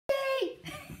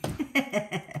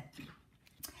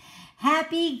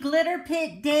Happy Glitter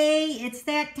Pit Day. It's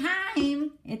that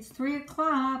time. It's 3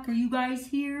 o'clock. Are you guys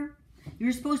here?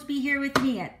 You're supposed to be here with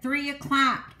me at 3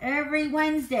 o'clock every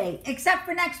Wednesday, except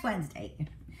for next Wednesday.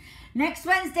 Next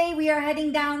Wednesday, we are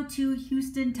heading down to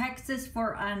Houston, Texas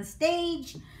for On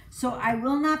Stage. So I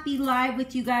will not be live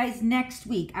with you guys next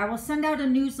week. I will send out a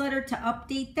newsletter to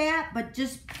update that, but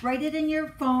just write it in your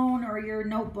phone or your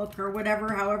notebook or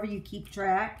whatever, however you keep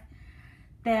track,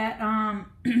 that I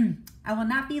will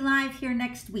not be live here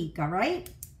next week, all right?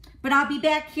 But I'll be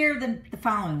back here the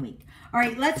following week. All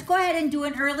right, let's go ahead and do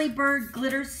an early bird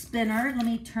glitter spinner. Let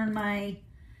me turn my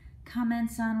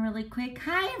comments on really quick.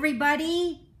 Hi,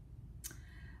 everybody.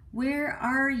 Where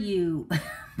are you?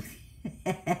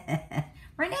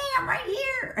 Renee, I'm right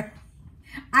here.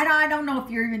 I don't know if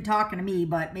you're even talking to me,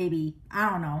 but maybe, I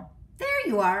don't know. There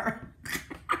you are.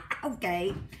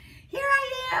 Okay, here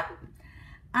I am.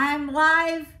 I'm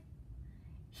live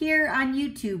here on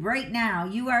YouTube right now.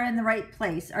 You are in the right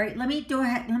place. All right, let me go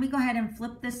ahead and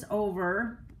flip this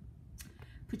over.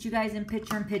 Put you guys in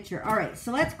picture. All right,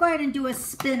 so let's go ahead and do a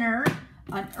spinner,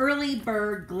 an early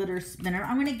bird glitter spinner.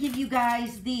 I'm gonna give you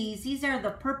guys these. These are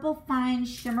the Purple Fine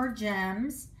Shimmer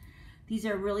Gems. These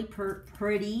are really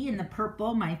pretty in the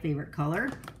purple, my favorite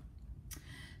color.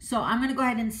 So I'm gonna go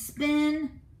ahead and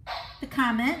spin the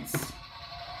comments.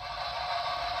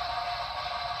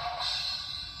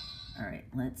 All right,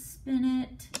 let's spin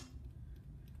it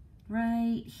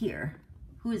right here.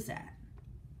 Who is that?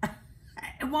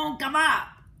 It won't come up.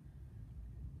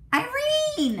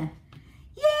 Irene!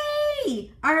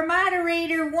 Yay! Our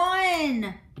moderator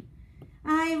won!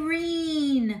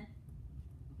 Irene!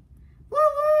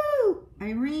 Woo-woo!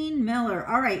 Irene Miller.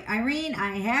 All right, Irene,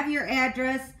 I have your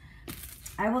address.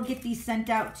 I will get these sent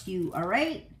out to you, all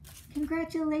right?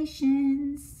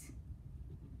 Congratulations.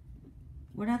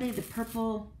 What are they? The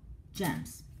purple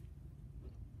gems.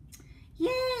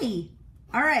 Yay!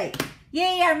 All right.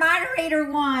 Yay, our moderator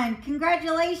won.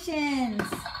 Congratulations.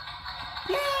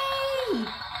 Yay!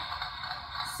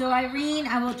 So Irene,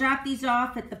 I will drop these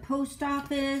off at the post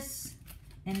office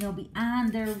and they'll be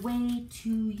on their way to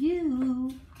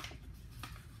you.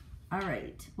 All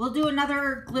right. We'll do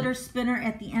another glitter spinner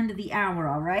at the end of the hour,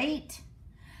 all right?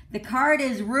 The card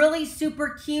is really super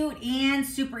cute and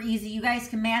super easy. You guys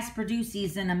can mass produce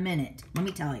these in a minute, let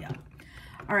me tell you.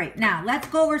 All right, now let's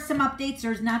go over some updates.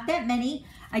 There's not that many.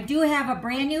 I do have a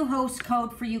brand new host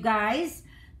code for you guys,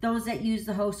 those that use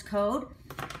the host code.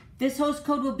 This host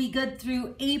code will be good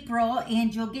through April,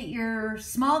 and you'll get your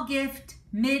small gift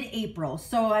mid-April.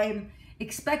 So I'm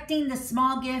expecting the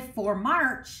small gift for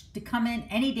March to come in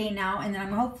any day now, and then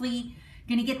I'm hopefully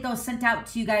gonna get those sent out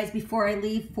to you guys before I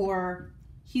leave for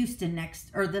Houston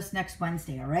this next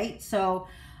Wednesday, all right? So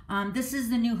this is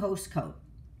the new host code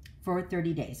for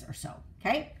 30 days or so,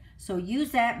 okay? So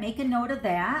use that, make a note of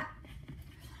that.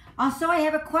 Also, I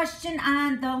have a question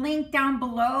on the link down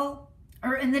below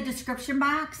or in the description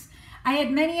box. I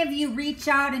had many of you reach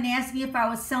out and ask me if I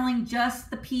was selling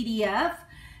just the PDF.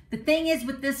 The thing is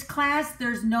with this class,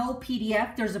 there's no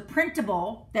PDF. There's a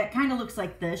printable that kind of looks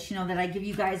like this, you know, that I give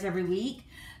you guys every week.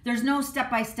 There's no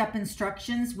step-by-step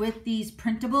instructions with these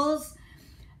printables.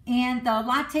 And the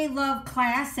Latte Love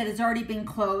class that has already been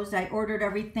closed, I ordered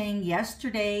everything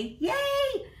yesterday.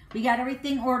 Yay! We got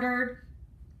everything ordered.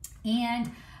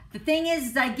 And the thing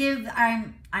is,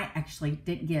 I actually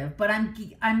didn't give, but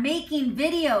I'm making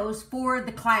videos for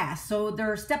the class. So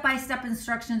there are step-by-step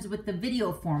instructions with the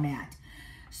video format.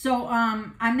 So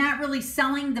I'm not really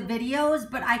selling the videos,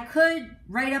 but I could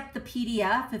write up the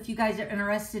PDF if you guys are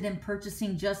interested in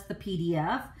purchasing just the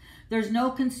PDF. There's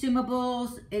no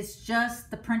consumables, it's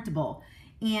just the printable.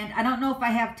 And I don't know if I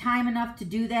have time enough to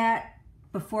do that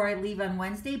before I leave on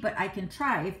Wednesday, but I can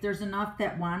try. If there's enough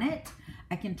that want it,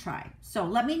 I can try. So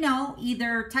let me know,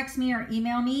 either text me or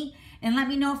email me, and let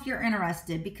me know if you're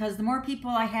interested, because the more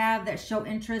people I have that show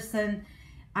interest, then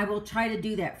I will try to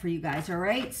do that for you guys, all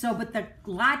right? So, but the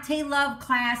Latte Love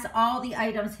class, all the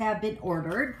items have been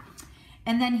ordered.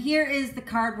 And then here is the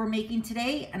card we're making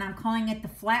today, and I'm calling it the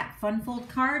Flat Fun Fold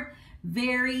card.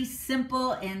 Very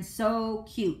simple and so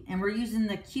cute. And we're using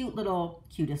the cute little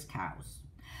Cutest Cows.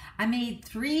 I made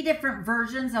 3 different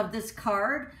versions of this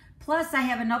card. Plus, I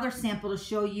have another sample to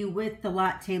show you with the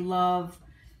Latte Love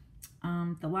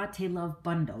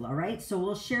bundle, all right? So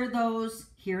we'll share those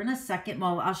here in a second.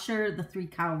 Well, I'll share the 3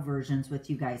 cow versions with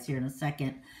you guys here in a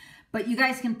second. But you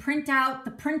guys can print out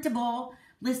the printable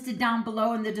listed down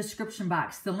below in the description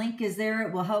box. The link is there.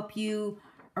 It will help you,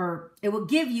 or it will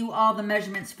give you all the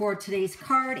measurements for today's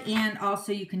card, and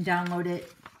also you can download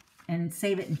it and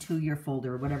save it into your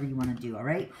folder, whatever you want to do, all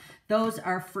right? Those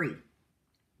are free.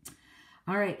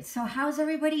 All right, so how's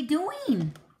everybody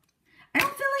doing? I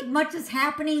don't feel like much is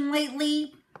happening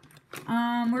lately.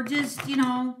 We're just, you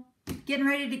know, getting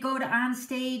ready to go to On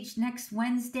Stage next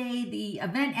Wednesday. The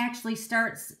event actually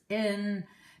starts in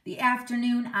the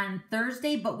afternoon on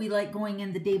Thursday, but we like going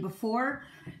in the day before.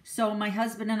 So my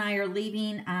husband and I are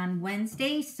leaving on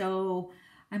Wednesday, so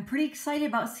I'm pretty excited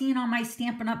about seeing all my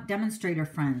Stampin' Up! Demonstrator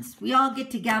friends. We all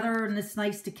get together and it's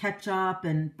nice to catch up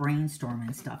and brainstorm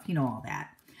and stuff, you know, all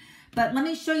that. But let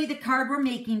me show you the card we're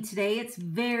making today. It's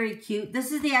very cute.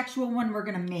 This is the actual one we're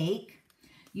going to make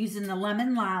using the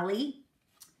Lemon Lolly.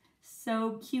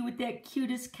 So cute with that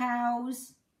Cutest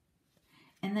Cows.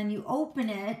 And then you open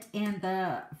it and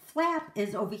the flap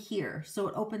is over here. So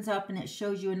it opens up and it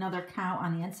shows you another cow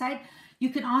on the inside. You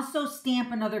can also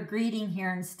stamp another greeting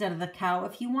here instead of the cow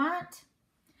if you want.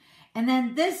 And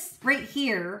then this right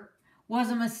here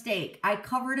was a mistake. I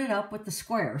covered it up with the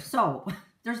square. So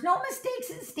there's no mistakes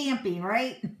in stamping,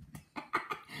 right?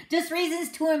 Just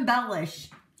reasons to embellish.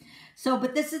 So,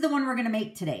 but this is the one we're going to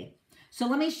make today. So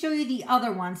let me show you the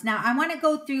other ones. Now, I want to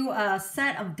go through a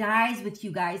set of dies with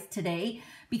you guys today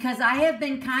because I have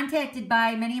been contacted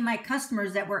by many of my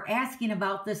customers that were asking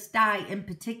about this die in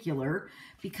particular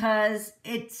because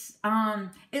it's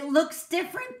it looks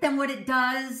different than what it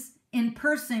does in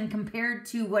person compared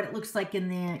to what it looks like in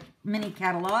the mini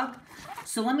catalog.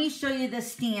 So let me show you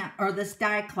this stamp or this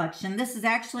die collection. This is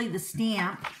actually the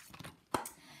stamp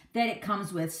that it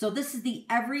comes with. So this is the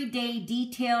Everyday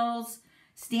Details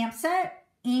stamp set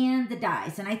and the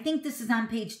dies. And I think this is on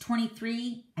page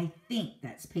 23. I think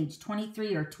that's page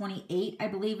 23 or 28, I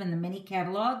believe, in the mini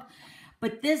catalog.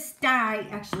 But this die,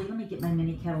 actually, let me get my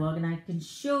mini catalog and I can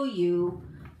show you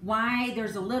why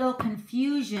there's a little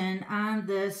confusion on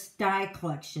this die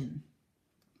collection.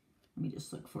 Let me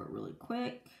just look for it really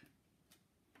quick.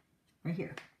 Right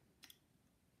here.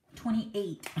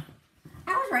 28.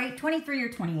 I was right, 23 or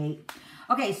 28.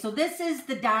 Okay, so this is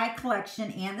the die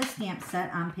collection and the stamp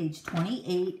set on page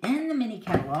 28 in the mini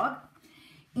catalog.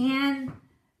 And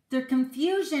the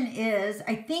confusion is,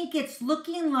 I think it's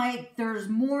looking like there's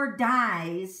more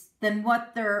dies than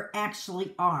what there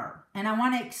actually are. And I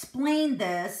want to explain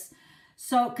this.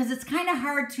 So, because it's kind of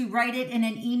hard to write it in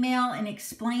an email and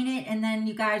explain it. And then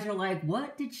you guys are like,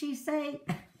 what did she say?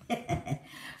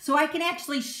 So I can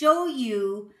actually show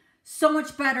you so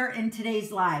much better in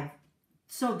today's live.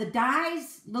 So the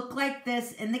dies look like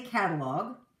this in the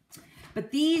catalog,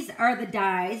 but these are the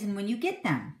dies and when you get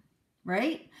them,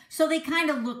 right? So they kind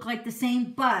of look like the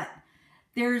same, but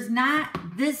there's not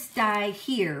this die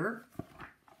here,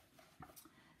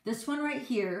 this one right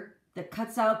here that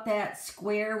cuts out that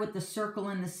square with the circle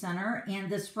in the center, and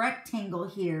this rectangle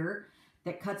here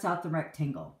that cuts out the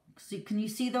rectangle. So can you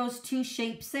see those two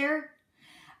shapes there?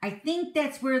 I think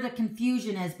that's where the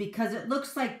confusion is because it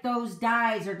looks like those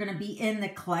dies are going to be in the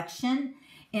collection.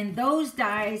 And those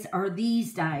dies are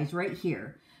these dies right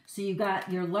here. So you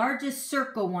got your largest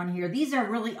circle one here. These are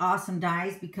really awesome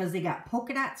dies because they got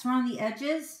polka dots around the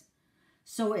edges.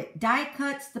 So it die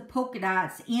cuts the polka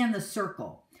dots and the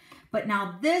circle. But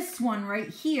now this one right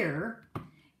here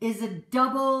is a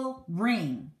double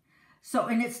ring. So,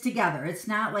 and it's together. It's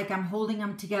not like I'm holding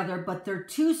them together, but they're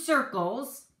two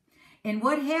circles. And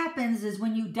what happens is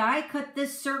when you die cut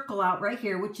this circle out right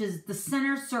here, which is the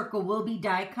center circle will be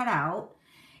die cut out,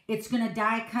 it's going to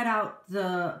die cut out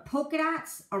the polka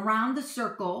dots around the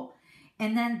circle,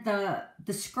 and then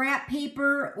the scrap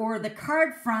paper or the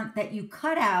card front that you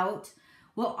cut out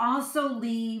will also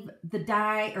leave the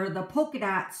die or the polka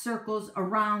dot circles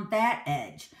around that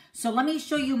edge. So let me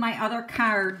show you my other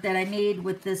card that I made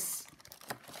with this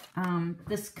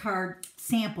this card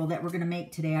sample that we're going to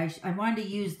make today. I wanted to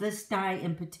use this die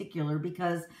in particular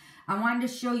because I wanted to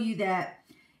show you that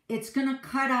it's going to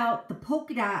cut out the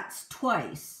polka dots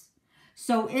twice.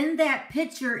 So in that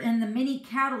picture in the mini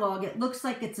catalog, it looks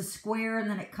like it's a square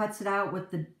and then it cuts it out with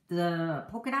the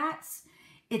polka dots.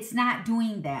 It's not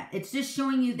doing that. It's just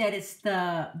showing you that it's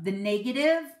the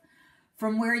negative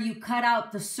from where you cut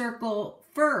out the circle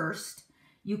first.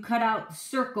 You cut out the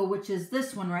circle, which is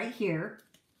this one right here.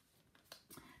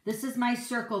 This is my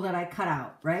circle that I cut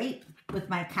out, right? With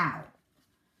my cow.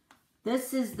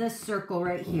 This is this circle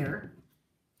right here,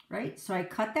 right? So I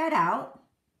cut that out.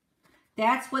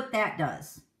 That's what that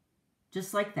does.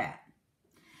 Just like that.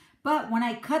 But when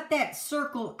I cut that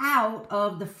circle out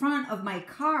of the front of my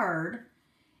card,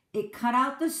 it cut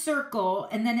out the circle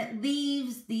and then it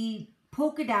leaves the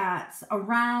polka dots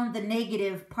around the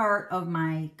negative part of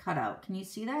my cutout. Can you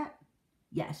see that?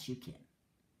 Yes, you can.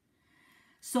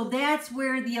 So that's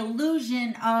where the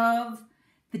illusion of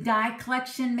the die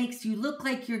collection makes you look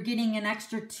like you're getting an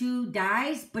extra 2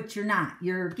 dies, but you're not.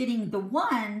 You're getting the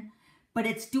one, but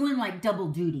it's doing like double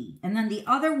duty. And then the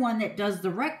other one that does the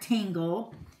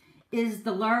rectangle is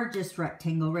the largest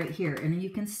rectangle right here. And you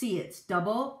can see it's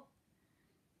double.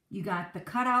 You got the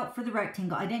cutout for the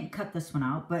rectangle. I didn't cut this one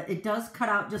out, but it does cut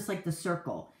out just like the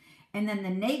circle. And then the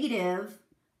negative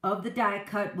of the die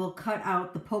cut will cut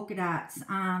out the polka dots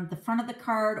on the front of the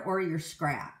card or your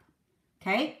scrap.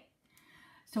 Okay?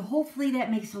 So hopefully that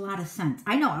makes a lot of sense.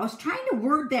 I know, I was trying to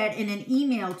word that in an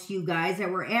email to you guys that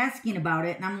were asking about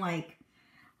it. And I'm like,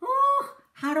 oh,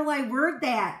 how do I word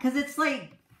that? Because it's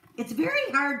like, it's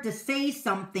very hard to say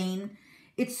something.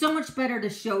 It's so much better to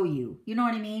show you. You know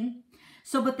what I mean?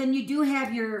 So, but then you do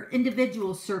have your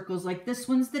individual circles. Like this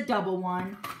one's the double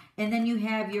one. And then you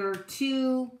have your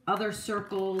 2 other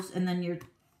circles. And then your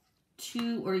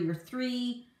 2 or your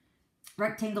 3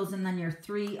 rectangles. And then your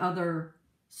 3 other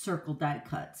circle die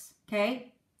cuts.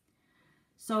 Okay?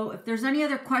 So if there's any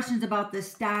other questions about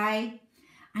this die,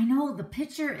 I know the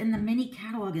picture in the mini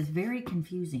catalog is very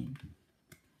confusing.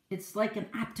 It's like an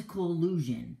optical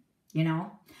illusion, you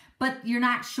know? But you're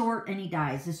not short any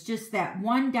dies. It's just that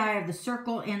one die of the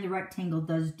circle and the rectangle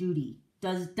does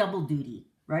double duty,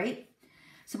 right?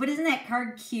 So, but isn't that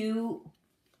card cute?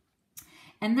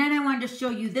 And then I wanted to show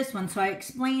you this one. So I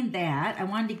explained that. I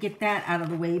wanted to get that out of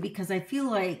the way because I feel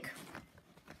like,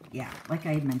 yeah, like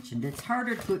I mentioned, it's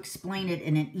harder to explain it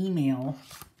in an email.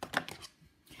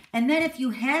 And then if you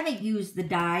haven't used the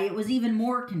die, it was even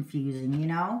more confusing, you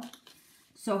know?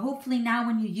 So hopefully now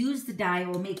when you use the die, it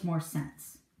will make more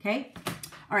sense, okay?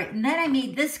 All right, and then I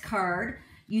made this card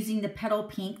using the petal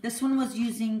pink. This one was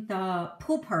using the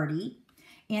pool party.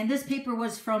 And this paper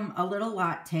was from a little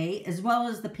Latte, as well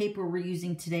as the paper we're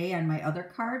using today on my other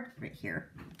card right here.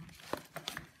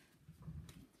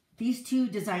 These 2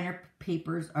 designer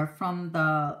papers are from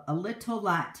a little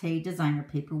Latte designer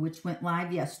paper, which went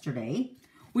live yesterday,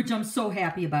 which I'm so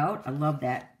happy about. I love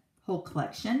that whole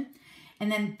collection.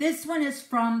 And then this one is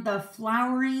from the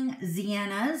Flowering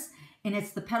Siennas, and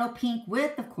it's the petal pink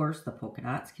with, of course, the polka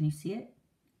dots. Can you see it?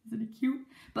 Isn't it cute?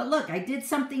 But look, I did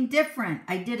something different.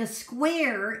 I did a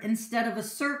square instead of a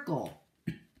circle.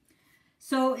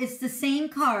 So it's the same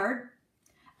card.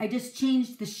 I just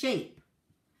changed the shape.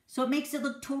 So it makes it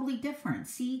look totally different.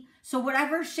 See? So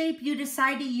whatever shape you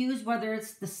decide to use, whether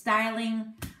it's the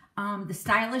styling, the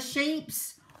stylish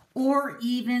shapes, or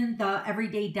even the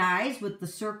everyday dies with the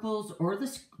circles or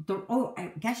oh,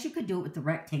 I guess you could do it with the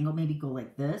rectangle. Maybe go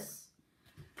like this.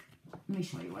 Let me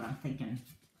show you what I'm thinking.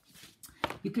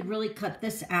 You could really cut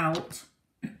this out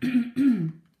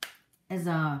as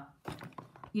a,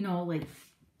 you know, like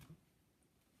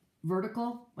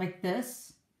vertical, like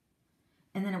this.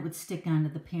 And then it would stick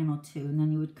onto the panel too. And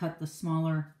then you would cut the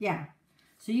smaller, yeah.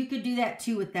 So you could do that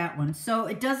too with that one. So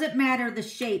it doesn't matter the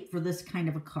shape for this kind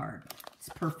of a card. It's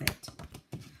perfect.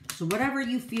 So whatever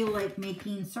you feel like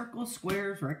making, circles,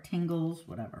 squares, rectangles,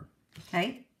 whatever.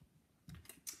 Okay?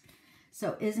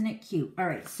 So isn't it cute? All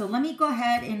right, so let me go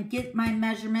ahead and get my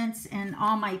measurements and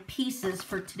all my pieces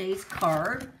for today's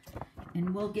card.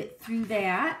 And we'll get through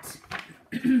that.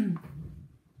 Let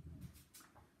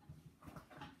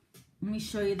me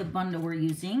show you the bundle we're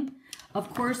using.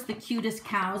 Of course, the Cutest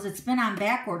Cows. It's been on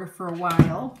back order for a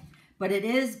while, but it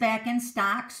is back in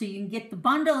stock. So you can get the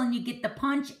bundle and you get the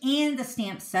punch and the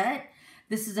stamp set.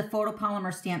 This is a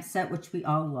photopolymer stamp set, which we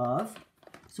all love.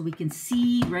 So we can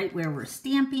see right where we're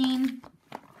stamping.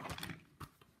 All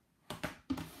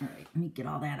right, let me get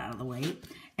all that out of the way.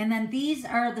 And then these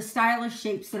are the stylish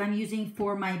shapes that I'm using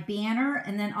for my banner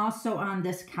and then also on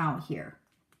this cow here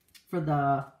for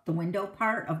the window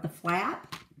part of the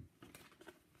flap.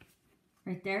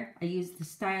 Right there, I use the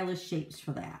stylish shapes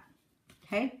for that,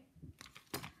 okay?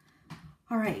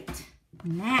 All right,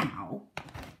 now,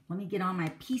 let me get all my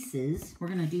pieces. We're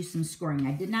gonna do some scoring.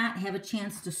 I did not have a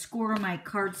chance to score my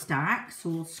cardstock, so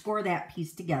we'll score that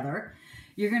piece together.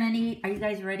 You're gonna need, are you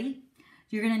guys ready?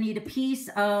 You're gonna need a piece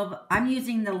of, I'm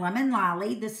using the Lemon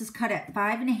Lolly. This is cut at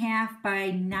 5.5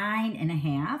 by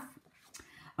 9.5.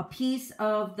 A piece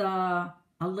of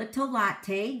a little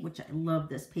Latte, which I love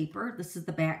this paper. This is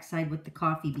the back side with the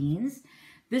coffee beans.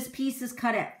 This piece is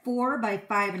cut at 4 by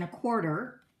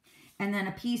 5.25. And then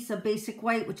a piece of basic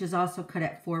white, which is also cut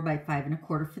at 4 by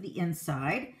 5.25 for the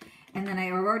inside. And then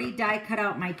I already die cut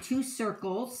out my 2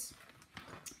 circles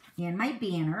and my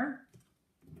banner.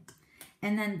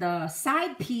 And then the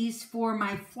side piece for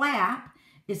my flap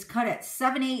is cut at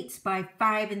 7/8 by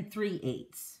 5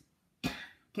 3/8.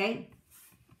 Okay.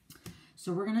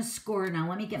 So we're going to score. Now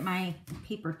let me get my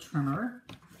paper trimmer.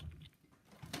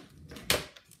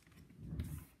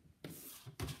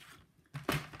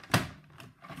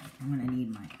 I'm gonna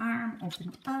need my arm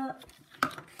opened up.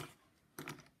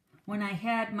 When I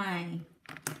had my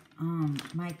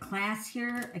my class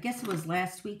here, I guess it was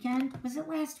last weekend. Was it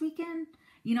last weekend?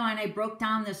 You know, and I broke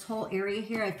down this whole area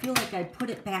here. I feel like I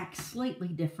put it back slightly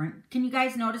different. Can you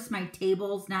guys notice my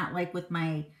table's not like with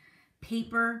my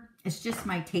paper? It's just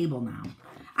my table now.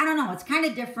 I don't know. It's kind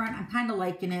of different. I'm kind of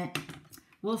liking it.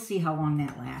 We'll see how long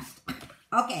that lasts.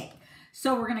 Okay.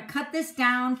 So we're going to cut this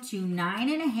down to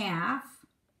 9.5.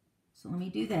 So let me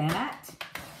do that.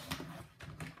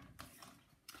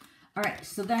 All right,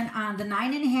 so then on the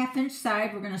 9.5 inch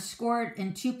side, we're going to score it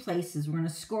in 2 places. We're going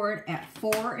to score it at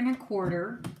 4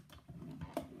 1/4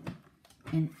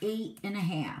 and 8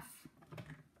 1/2.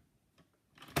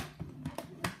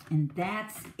 And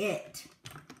that's it.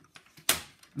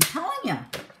 I'm telling you,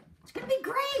 it's going to be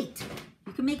great.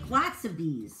 You can make lots of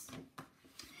these.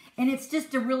 And it's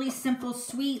just a really simple,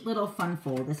 sweet little fun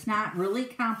fold. It's not really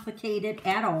complicated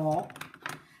at all.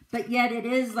 But yet it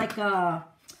is like a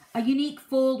unique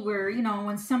fold where, you know,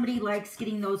 when somebody likes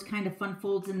getting those kind of fun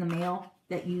folds in the mail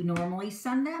that you normally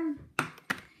send them,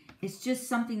 it's just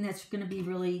something that's going to be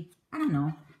really, I don't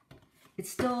know. It's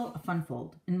still a fun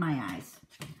fold in my eyes.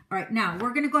 All right, now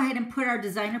we're going to go ahead and put our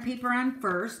designer paper on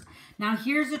first. Now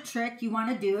here's a trick you want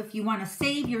to do if you want to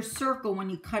save your circle when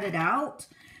you cut it out.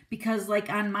 Because like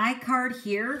on my card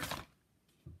here,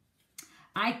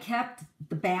 I kept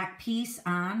the back piece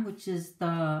on, which is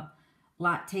the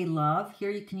Latte Love.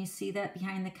 Here, can you see that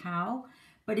behind the cow?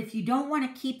 But if you don't want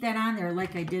to keep that on there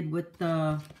like I did with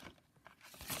the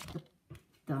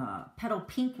petal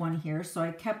pink one here, so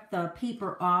I kept the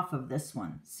paper off of this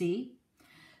one, see?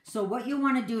 So what you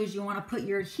want to do is you want to put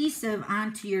your adhesive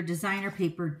onto your designer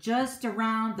paper just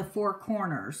around the 4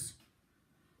 corners.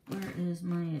 Where is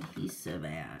my adhesive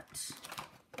at?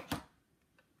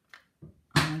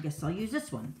 I guess I'll use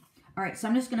this one. All right, so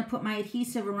I'm just going to put my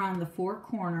adhesive around the 4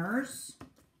 corners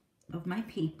of my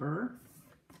paper.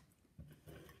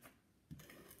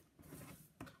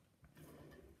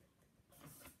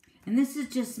 And this is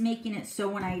just making it so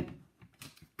when I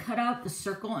cut out the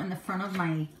circle in the front of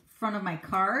my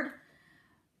card,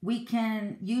 we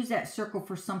can use that circle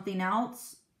for something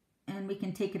else, and we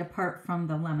can take it apart from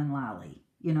the lemon lolly,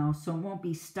 you know, so it won't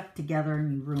be stuck together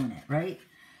and you ruin it, right?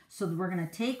 So we're going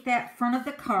to take that front of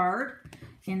the card,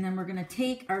 and then we're going to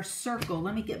take our circle.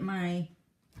 Let me get my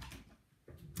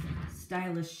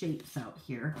stylish shapes out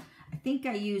here. I think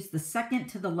I used the second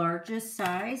to the largest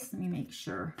size. Let me make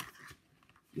sure.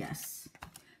 Yes.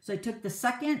 So I took the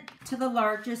second to the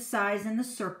largest size in the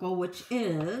circle, which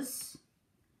is,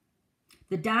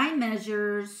 the die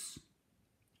measures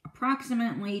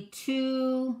approximately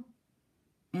 2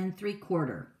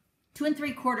 3/4. 2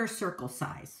 3/4 circle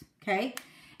size, okay?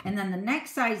 And then the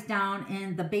next size down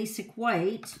in the basic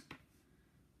white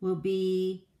will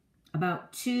be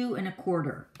about 2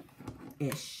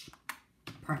 1/4-ish,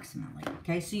 approximately.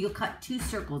 Okay, so you'll cut 2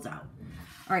 circles out.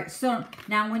 All right, so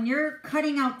now when you're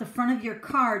cutting out the front of your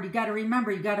card, you got to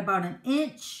remember you got about 1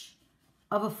 inch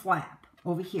of a flap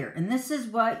over here. And this is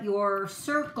what your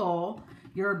circle,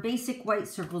 your basic white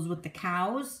circles with the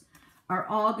cows, are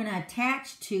all going to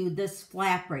attach to this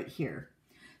flap right here.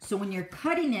 So when you're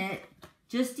cutting it,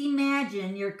 just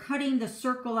imagine you're cutting the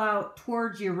circle out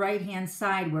towards your right-hand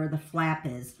side where the flap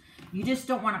is. You just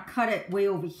don't want to cut it way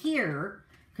over here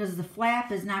because the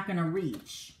flap is not going to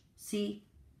reach. See?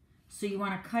 So you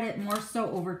want to cut it more so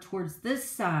over towards this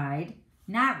side,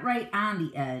 not right on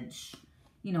the edge.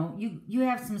 You know, you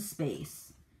have some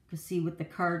space. Because see, with the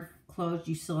card closed,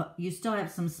 you still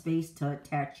have some space to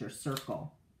attach your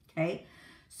circle. Okay?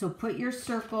 So put your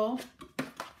circle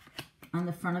on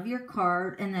the front of your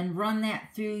card and then run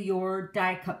that through your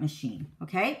die cut machine,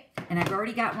 okay? And I've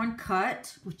already got one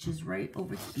cut, which is right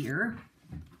over here.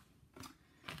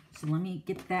 So let me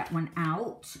get that one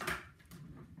out.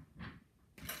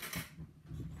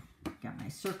 Got my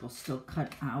circle still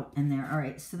cut out in there. All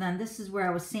right, so then this is where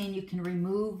I was saying you can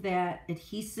remove that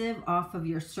adhesive off of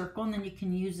your circle and then you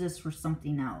can use this for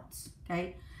something else,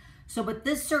 okay? So, but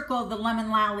this circle, the lemon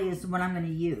lolly, is what I'm going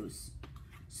to use.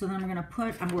 So then I'm going to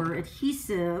put our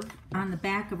adhesive on the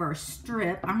back of our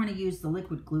strip. I'm going to use the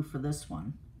liquid glue for this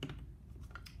one.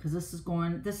 Because this is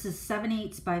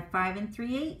 7/8 by 5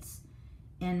 3/8.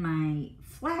 And my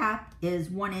flap is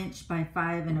 1 inch by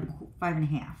 5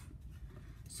 1/2.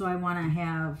 So I want to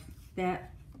have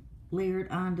that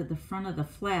layered onto the front of the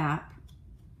flap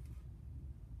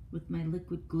with my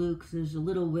liquid glue because there's a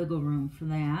little wiggle room for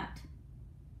that.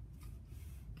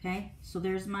 Okay, so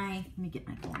there's my, let me get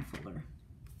my foam folder.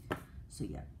 So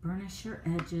yeah, burnish your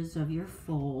edges of your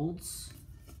folds.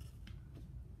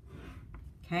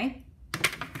 Okay,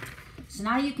 so So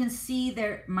now you can see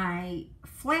that my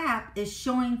flap is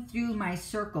showing through my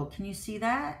circle. Can you see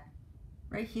that?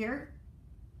 Right here?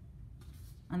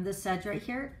 On this edge right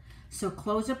here. So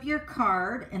close up your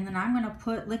card, and then I'm going to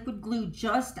put liquid glue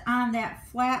just on that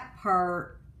flap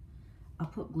part. I'll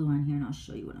put glue on here and I'll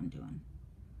show you what I'm doing.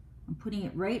 I'm putting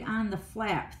it right on the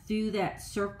flap through that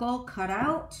circle cut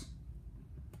out.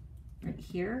 Right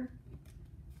here.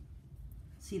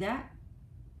 See that?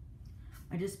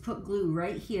 I just put glue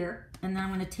right here, and then I'm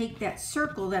going to take that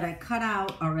circle that I cut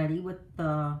out already with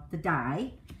the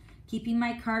die. Keeping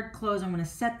my card closed, I'm going to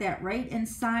set that right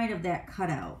inside of that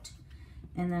cutout.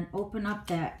 And then open up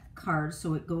that card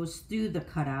so it goes through the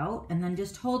cutout, and then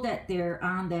just hold that there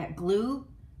on that glue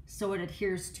so it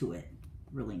adheres to it.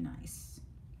 Really nice.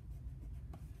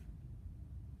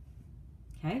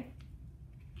 Okay.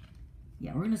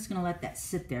 Yeah, we're just gonna let that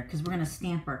sit there because we're gonna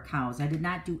stamp our cows. I did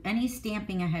not do any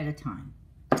stamping ahead of time.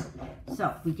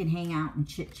 So we can hang out and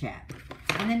chit chat.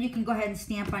 And then you can go ahead and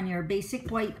stamp on your basic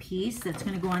white piece that's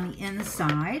gonna go on the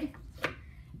inside.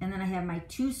 And then I have my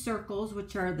 2 circles,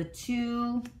 which are the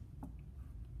 2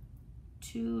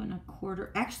 2¼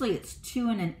 actually it's 2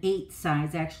 1/8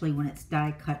 size actually when it's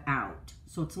die cut out,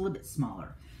 so it's a little bit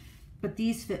smaller, but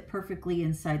these fit perfectly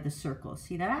inside the circle.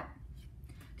 See that?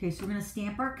 Okay, so we're going to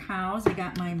stamp our cows. I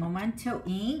got my Memento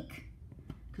ink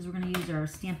because we're going to use our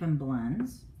Stampin'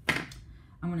 blends.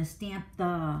 I'm going to stamp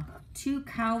the 2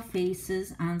 cow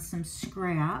faces on some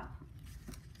scrap.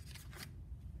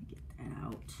 Get that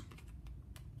out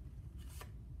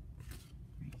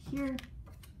right here.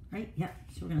 Right, yep,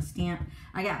 so we're gonna stamp.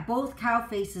 I got both cow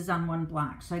faces on one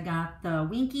block. So I got the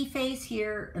winky face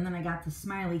here, and then I got the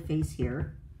smiley face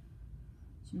here.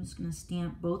 So I'm just gonna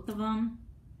stamp both of them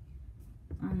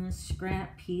on this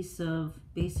scrap piece of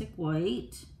basic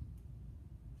white.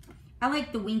 I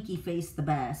like the winky face the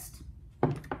best.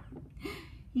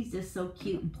 He's just so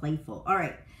cute and playful. All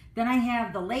right, then I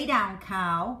have the lay down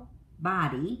cow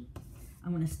body.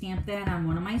 I'm gonna stamp that on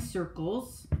one of my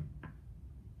circles.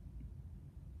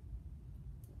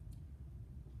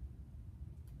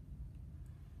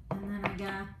 And then I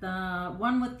got the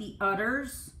one with the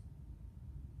udders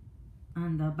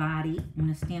on the body. I'm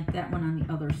going to stamp that one on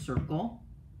the other circle.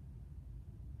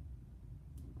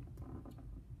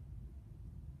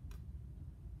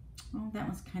 Oh, that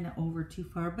one's kind of over too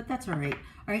far, but that's all right.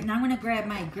 All right, now I'm going to grab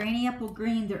my Granny Apple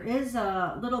Green. There is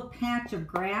a little patch of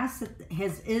grass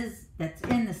that's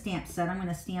in the stamp set. I'm going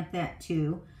to stamp that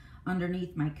too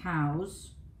underneath my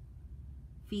cows'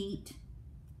 feet.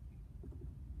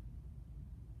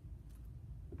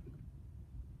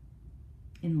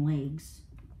 And legs.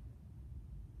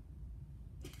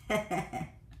 All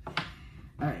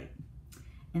right,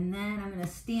 and then I'm going to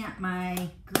stamp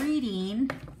my greeting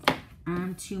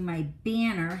onto my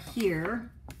banner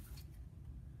here.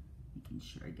 Making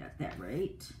sure I got that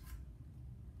right.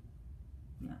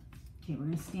 Yeah. Okay, we're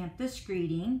going to stamp this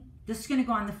greeting. This is going to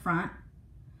go on the front.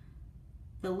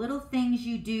 The little things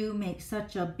you do make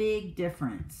such a big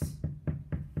difference.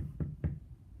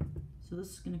 So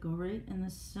this is going to go right in the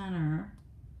center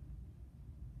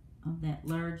of that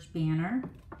large banner.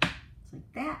 It's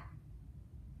like that.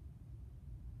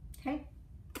 Okay.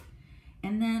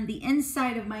 And then the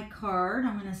inside of my card,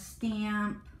 I'm going to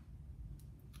stamp,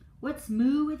 "What's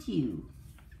moo with you?"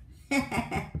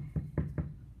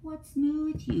 What's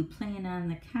moo with you? Playing on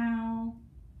the cow.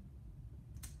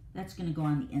 That's going to go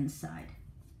on the inside.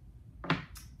 I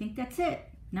think that's it.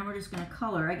 Now we're just going to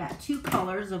color. I got 2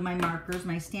 colors of my markers,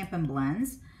 my Stampin'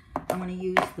 blends. I'm going to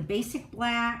use the basic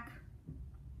black,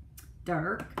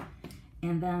 dark,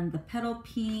 and then the petal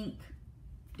pink,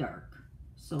 dark.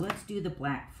 So let's do the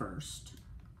black first.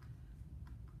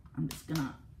 I'm just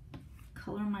gonna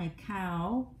color my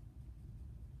cow,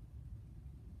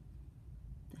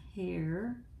 the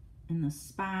hair and the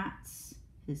spots,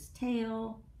 his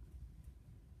tail,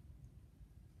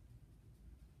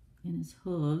 and his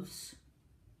hooves,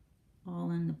 all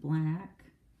in the black.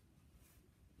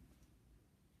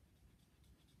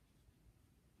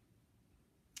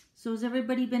 So has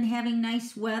everybody been having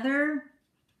nice weather?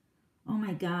 Oh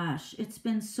my gosh, it's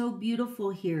been so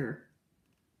beautiful here.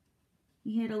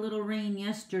 We had a little rain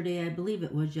yesterday, I believe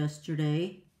it was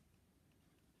yesterday.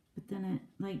 But then it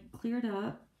like cleared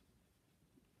up.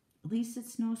 At least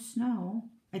it's no snow.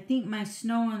 I think my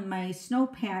snow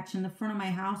patch in the front of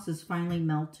my house is finally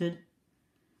melted.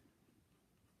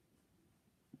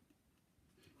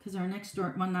 Because our next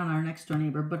door, well, not our next door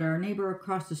neighbor, but our neighbor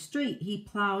across the street, he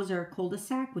plows our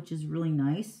cul-de-sac, which is really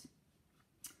nice.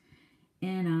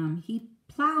 And he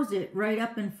plows it right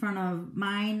up in front of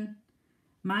mine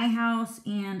my house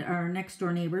and our next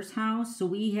door neighbor's house. So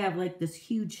we have like this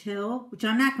huge hill, which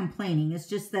I'm not complaining. It's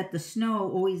just that the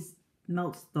snow always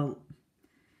melts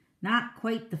not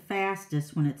quite the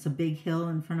fastest when it's a big hill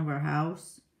in front of our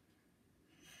house.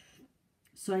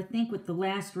 So I think with the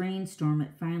last rainstorm,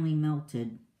 it finally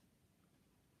melted.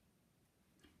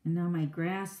 And now my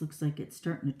grass looks like it's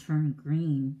starting to turn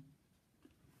green.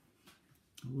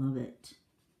 I love it.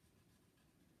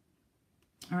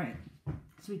 All right,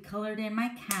 so we colored in my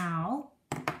cow.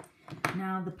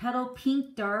 Now the petal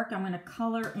pink dark, I'm going to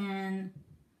color in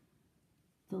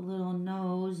the little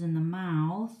nose and the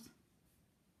mouth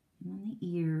and then the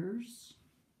ears.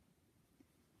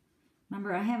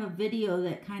 Remember, I have a video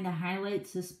that kind of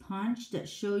highlights this punch that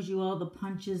shows you all the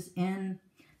punches in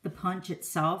the punch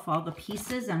itself, all the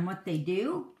pieces and what they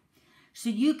do. So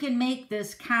you can make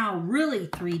this cow really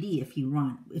 3D if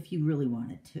you really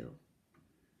wanted to.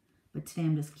 But today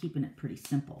I'm just keeping it pretty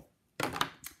simple. All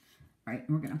right, and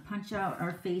we're going to punch out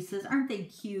our faces. Aren't they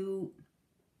cute?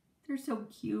 They're so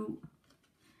cute.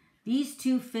 These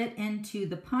two fit into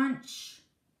the punch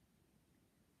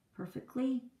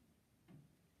perfectly.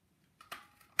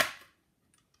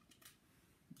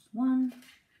 There's one.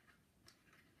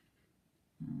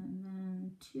 And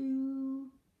then two.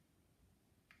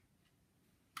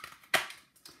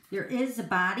 There is a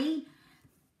body.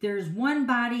 There's one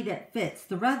body that fits.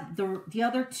 The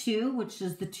other two, which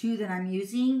is the two that I'm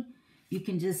using, you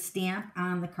can just stamp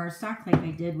on the cardstock like I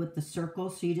did with the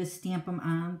circle. So you just stamp them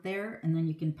on there and then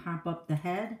you can pop up the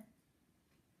head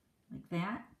like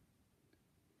that.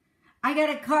 I got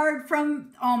a card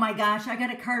from, oh my gosh, I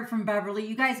got a card from Beverly.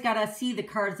 You guys got to see the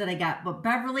cards that I got. But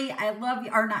Beverly, I love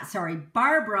you, or not, sorry,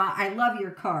 Barbara, I love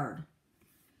your card.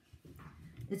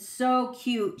 It's so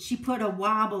cute. She put a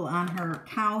wobble on her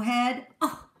cow head.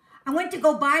 Oh, I went to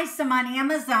go buy some on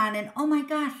Amazon and oh my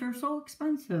gosh, they're so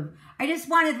expensive. I just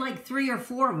wanted like 3 or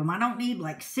 4 of them. I don't need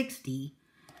like 60.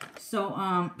 So,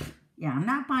 yeah, I'm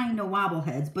not buying no wobble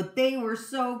heads, but they were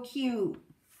so cute.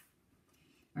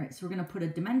 All right, so we're going to put a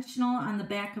dimensional on the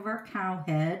back of our cow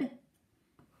head.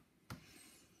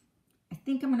 I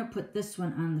think I'm going to put this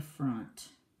one on the front.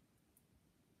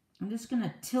 I'm just going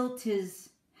to tilt his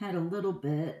head a little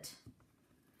bit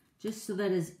just so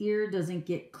that his ear doesn't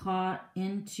get caught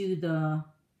into the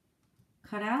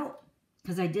cutout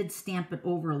because I did stamp it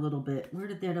over a little bit. Where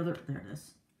did that other, there it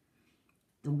is.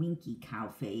 The winky cow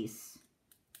face.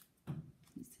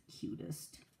 He's the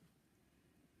cutest.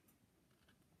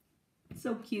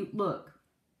 So cute, look.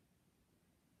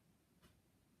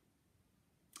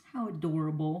 How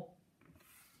adorable.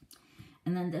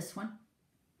 And then this one.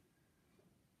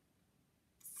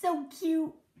 So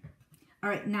cute. All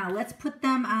right, now let's put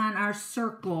them on our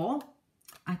circle.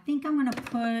 I think I'm gonna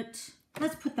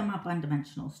let's put them up on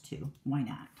dimensionals too. Why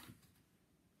not?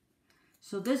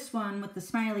 So this one with the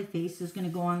smiley face is gonna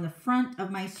go on the front of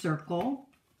my circle.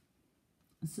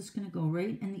 It's just gonna go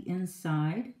right in the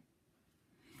inside.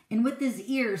 And with his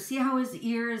ear, see how his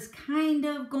ear is kind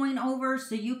of going over?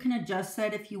 So you can adjust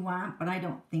that if you want, but I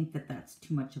don't think that that's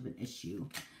too much of an issue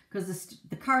because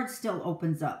the card still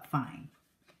opens up fine.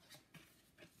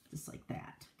 Just like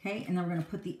that, okay? And then we're gonna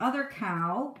put the other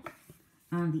cow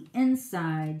on the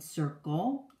inside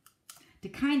circle to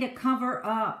kind of cover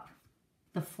up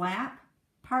the flap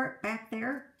part back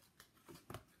there.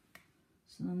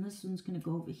 So then this one's gonna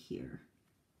go over here.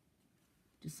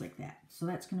 Just like that. So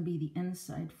that's going to be the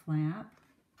inside flap.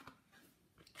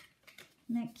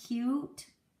 Isn't that cute?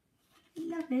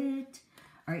 Love it.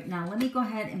 All right, now let me go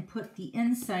ahead and put the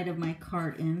inside of my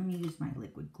card in. Let me use my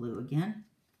liquid glue again.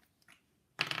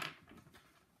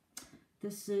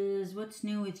 This is What's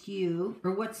New With You,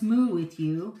 or What's Moo With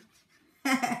You.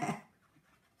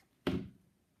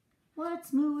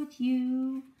 What's Moo With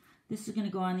You? This is going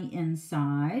to go on the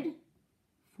inside.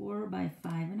 4 by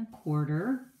 5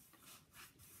 1/4.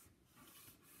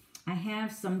 I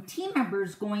have some team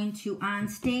members going to on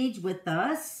stage with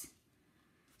us.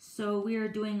 So we are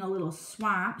doing a little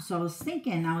swap. So I was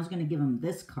thinking I was going to give them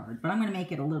this card, but I'm going to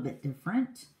make it a little bit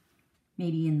different.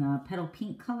 Maybe in the petal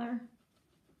pink color.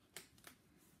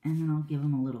 And then I'll give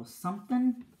them a little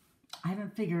something. I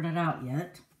haven't figured it out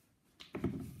yet,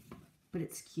 but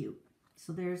it's cute.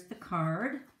 So there's the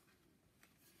card.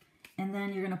 And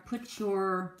then you're going to put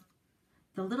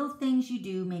the little things you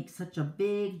do make such a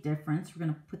big difference. We're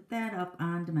going to put that up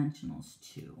on dimensionals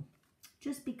too,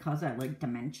 just because I like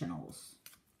dimensionals.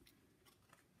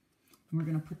 And we're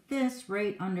going to put this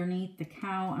right underneath the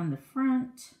cow on the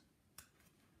front,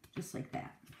 just like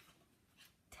that.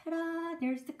 Ta-da!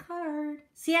 There's the card.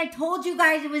 See, I told you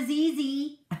guys it was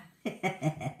easy.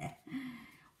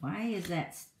 Why is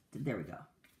that? There we go.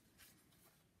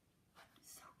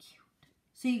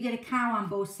 So you get a cow on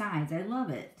both sides. I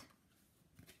love it.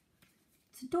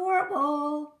 It's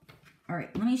adorable. All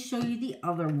right, let me show you the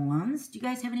other ones. Do you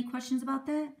guys have any questions about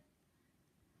that?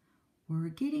 We're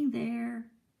getting there.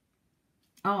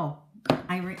 Oh,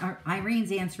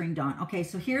 Irene's answering Dawn. Okay,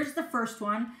 so here's the first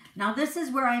one. Now this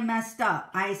is where I messed up.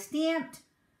 I stamped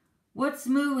 "What's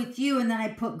Moo with You" and then I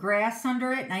put grass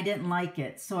under it and I didn't like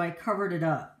it. So I covered it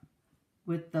up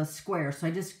with the square. So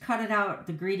I just cut it out,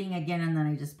 the greeting again, and then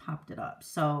I just popped it up.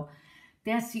 So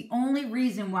that's the only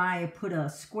reason why I put a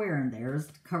square in there, is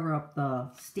to cover up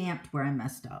the stamped where I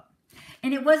messed up.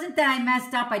 And it wasn't that I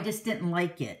messed up, I just didn't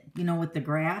like it, you know, with the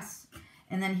grass.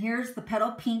 And then here's the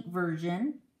petal pink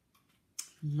version.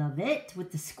 Love it,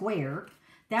 with the square.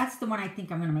 That's the one I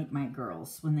think I'm going to make my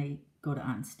girls when they go to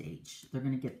on stage. They're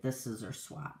going to get this as their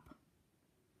swap.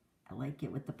 I like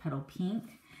it with the petal pink.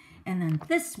 And then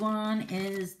this one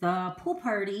is the pool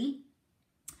party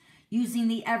using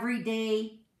the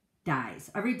everyday dies,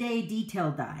 everyday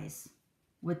detail dies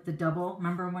with the double.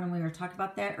 Remember when we were talking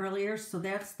about that earlier? So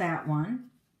that's that one.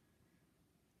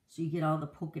 So you get all the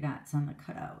polka dots on the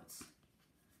cutouts.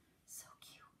 So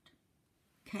cute.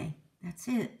 Okay, that's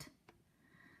it.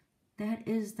 That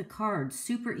is the card.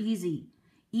 Super easy.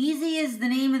 Easy is the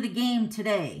name of the game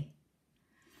today.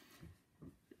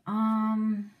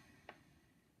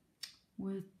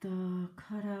 With the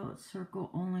cutout circle,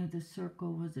 only the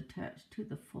circle was attached to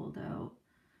the fold out.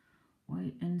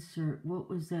 White insert. What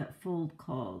was that fold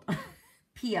called?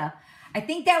 Pia. I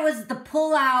think that was the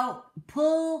pull out.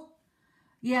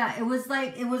 Yeah, it was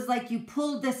like you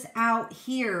pulled this out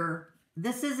here.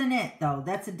 This isn't it though.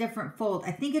 That's a different fold.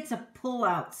 I think it's a pull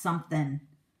out something.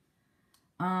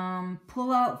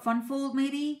 Pull out fun fold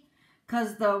maybe?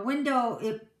 Because the window,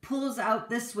 it pulls out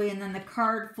this way and then the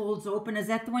card folds open. Is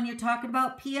that the one you're talking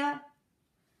about, Pia?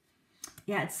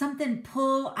 Yeah, it's something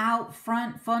pull out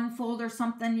front fun fold or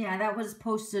something. Yeah, that was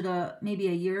posted maybe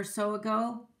a year or so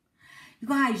ago. You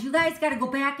guys got to go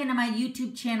back into my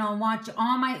YouTube channel and watch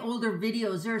all my older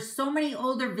videos. There are so many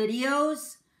older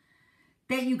videos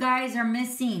that you guys are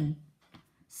missing.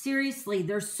 Seriously,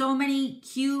 there's so many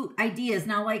cute ideas.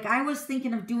 Now, like I was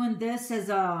thinking of doing this as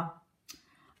a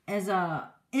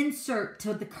insert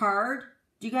to the card.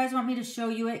 Do you guys want me to show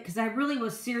you it? Because I really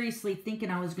was seriously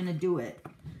thinking I was going to do it.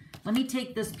 Let me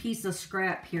take this piece of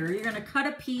scrap here. You're going to cut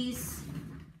a piece,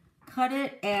 cut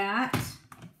it at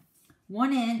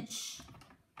 1 inch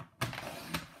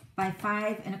by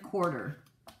 5 1/4.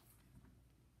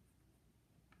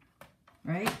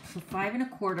 Right? So 5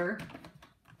 1/4.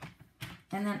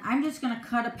 And then I'm just going to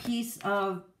cut a piece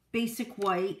of basic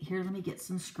white. Here, let me get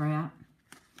some scrap.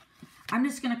 I'm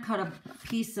just going to cut a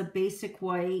piece of basic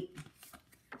white.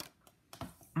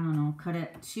 I don't know, cut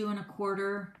it 2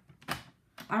 1/4.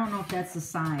 I don't know if that's the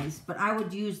size, but I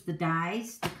would use the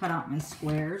dies to cut out my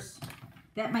squares.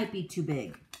 That might be too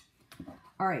big.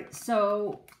 All right,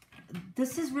 so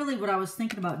this is really what I was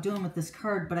thinking about doing with this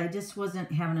card, but I just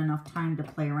wasn't having enough time to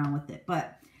play around with it.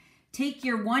 But take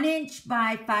your 1 inch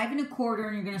by 5 1/4,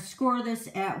 and you're going to score this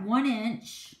at 1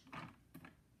 inch,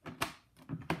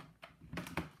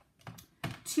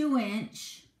 2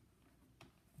 inch,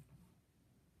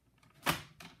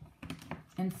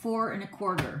 and 4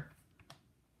 1/4.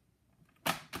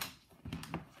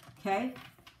 Okay,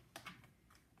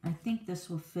 I think this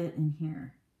will fit in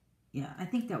here. Yeah, I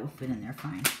think that will fit in there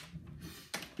fine.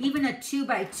 Even a 2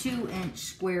 by 2 inch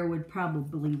square would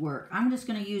probably work. I'm just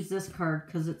going to use this card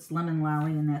because it's Lemon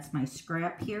Lolly and that's my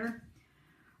scrap here.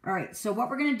 All right, so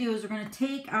what we're going to do is we're going to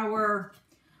take our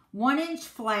 1 inch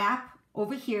flap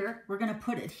over here. We're going to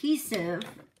put adhesive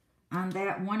on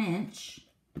that 1 inch.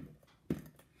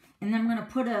 And then I'm going to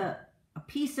put a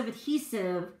piece of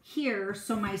adhesive here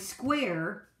so my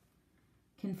square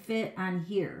can fit on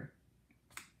here.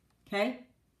 Okay?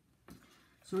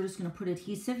 So we're just going to put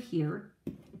adhesive here.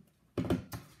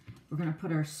 We're going to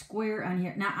put our square on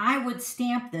here. Now, I would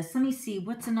stamp this. Let me see.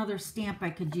 What's another stamp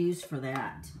I could use for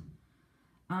that?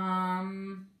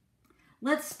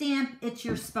 Let's stamp It's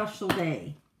Your Special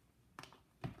Day.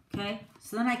 Okay?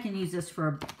 So then I can use this for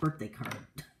a birthday card.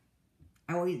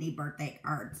 I always need birthday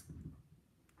cards.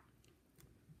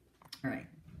 All right.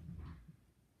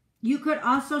 You could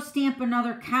also stamp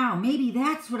another cow. Maybe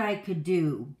that's what I could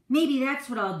do. Maybe that's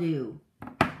what I'll do.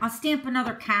 I'll stamp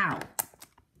another cow.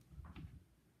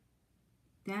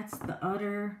 That's the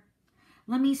other.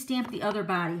 Let me stamp the other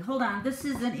body. Hold on. This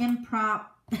is an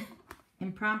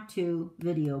impromptu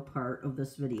video part of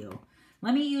this video.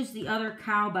 Let me use the other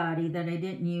cow body that I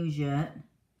didn't use yet.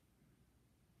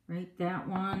 Right, that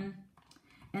one.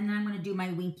 And then I'm going to do my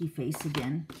winky face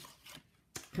again,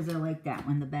 because I like that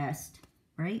one the best.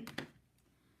 Right?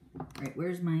 All right,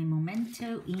 where's my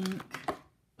Memento ink?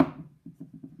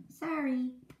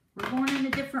 Sorry. We're going in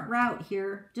a different route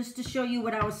here, just to show you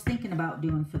what I was thinking about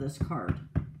doing for this card.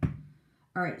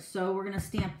 All right, so we're going to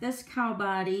stamp this cow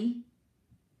body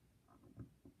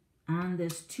on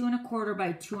this 2 1/4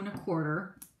 by 2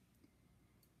 1/4.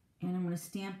 And I'm going to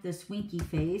stamp this winky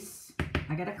face.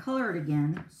 I got to color it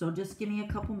again, so just give me a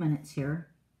couple minutes here.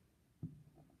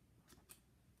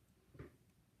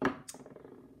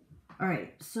 All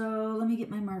right, so let me get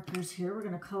my markers here. We're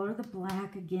going to color the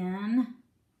black again.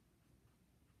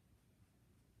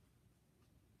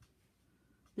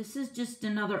 This is just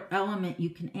another element you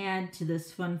can add to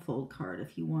this fun fold card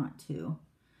if you want to.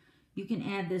 You can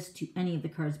add this to any of the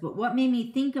cards. But what made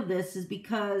me think of this is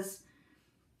because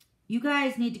you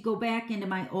guys need to go back into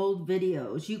my old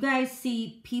videos. You guys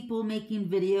see people making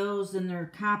videos and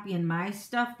they're copying my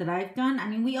stuff that I've done. I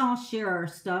mean, we all share our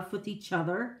stuff with each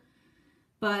other.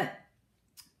 But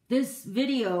this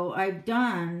video I've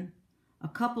done a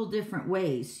couple different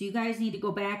ways. So you guys need to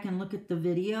go back and look at the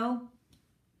video,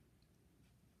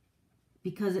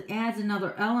 because it adds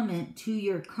another element to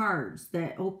your cards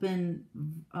that open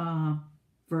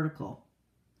vertical.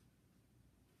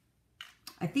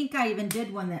 I think I even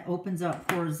did one that opens up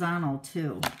horizontal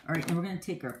too. All right, and we're going to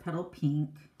take our petal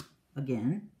pink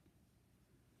again.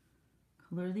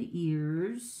 Color the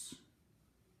ears.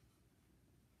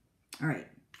 All right,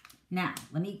 now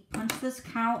let me punch this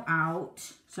cow out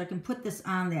so I can put this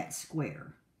on that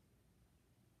square.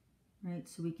 All right,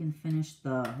 so we can finish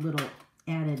the little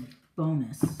added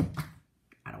bonus.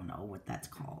 I don't know what that's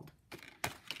called.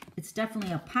 It's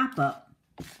definitely a pop-up.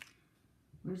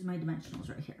 Where's my dimensionals?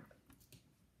 Right here.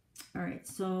 All right,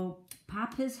 so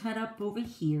pop his head up over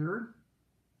here,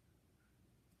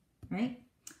 right?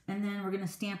 And then we're going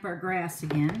to stamp our grass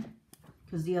again,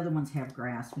 because the other ones have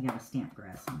grass. We got to stamp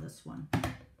grass on this one.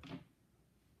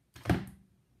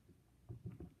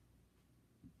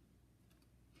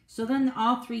 So then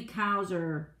all 3 cows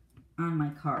are on my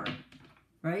card,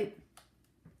 right?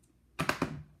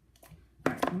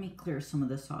 All right, let me clear some of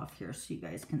this off here so you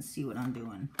guys can see what I'm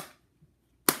doing.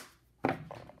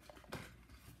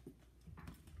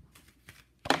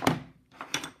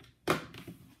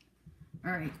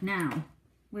 All right, now,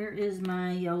 where is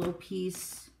my yellow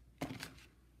piece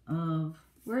of,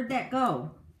 where'd that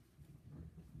go?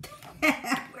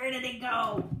 Where did it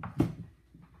go?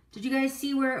 Did you guys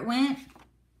see where it went?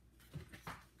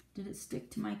 Did it stick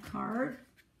to my card?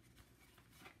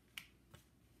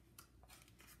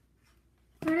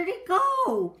 Where did it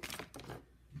go?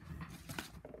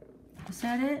 Is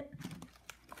that it?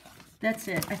 That's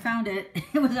it. I found it.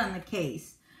 It was on the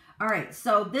case. All right,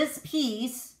 so this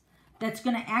piece that's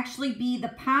going to actually be the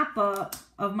pop-up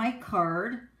of my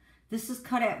card. This is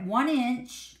cut at 1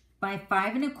 inch by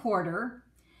 5 1/4,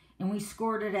 and we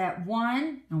scored it at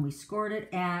 1, and we scored it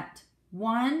at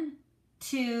 1,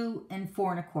 2, and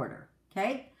 4 1/4.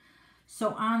 Okay,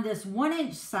 so on this 1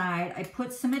 inch side, I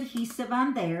put some adhesive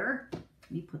on there.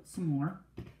 Let me put some more,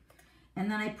 and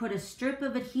then I put a strip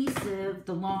of adhesive,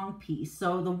 the long piece.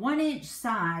 So the 1 inch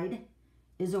side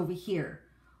is over here.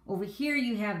 Over here,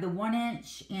 you have the 1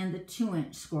 inch and the 2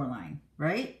 inch score line,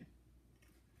 right?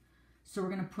 So we're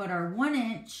going to put our 1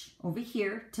 inch over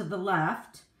here to the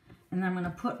left, and then I'm going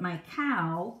to put my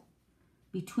cow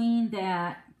between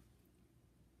that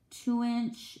 2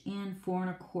 inch and 4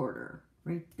 1/4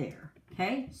 right there.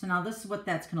 Okay, so now this is what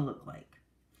that's going to look like.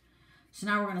 So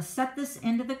now we're going to set this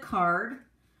into the card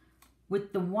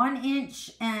with the 1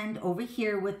 inch end over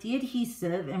here with the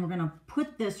adhesive, and we're going to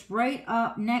put this right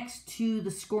up next to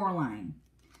the score line.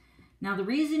 Now the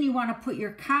reason you want to put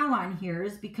your cow on here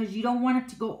is because you don't want it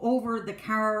to go over the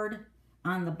card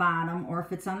on the bottom or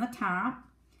if it's on the top.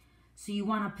 So you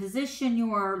want to position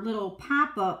your little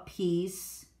pop-up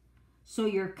piece so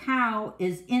your cow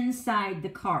is inside the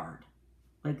card,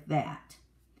 like that.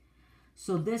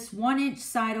 So this 1 inch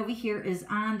side over here is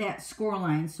on that score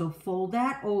line. So fold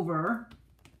that over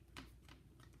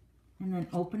and then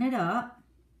open it up.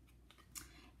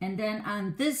 And then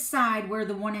on this side where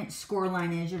the 1 inch score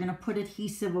line is, you're going to put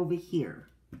adhesive over here.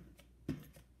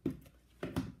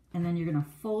 And then you're going to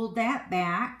fold that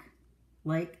back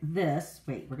like this.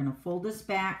 Wait, we're going to fold this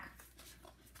back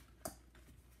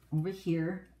over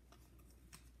here.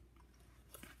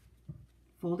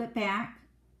 Fold it back.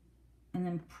 And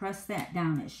then press that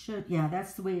down. It should, yeah,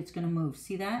 that's the way it's going to move.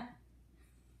 See that?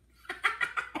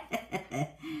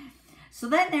 So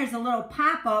then there's a little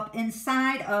pop-up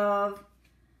inside of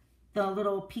the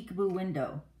little peekaboo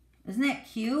window. Isn't that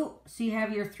cute? So you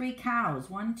have your 3 cows,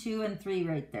 1, 2, and 3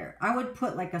 right there. I would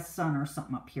put like a sun or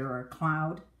something up here or a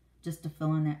cloud just to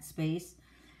fill in that space.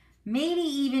 Maybe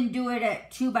even do it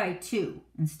at 2 by 2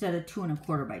 instead of 2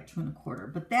 1/4 by 2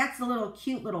 1/4. But that's a little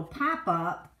cute little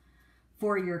pop-up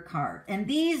for your card. And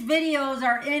these videos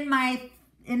are in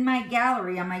my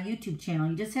gallery on my YouTube channel.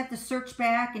 You just have to search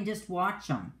back and just watch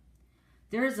them.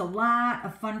 There's a lot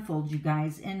of fun folds, you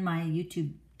guys, in my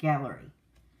YouTube gallery.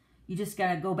 You just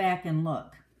got to go back and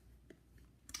look.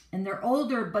 And they're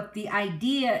older, but the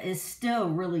idea is still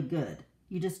really good.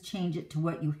 You just change it to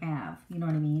what you have. You know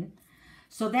what I mean?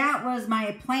 So that was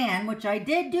my plan, which I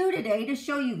did do today to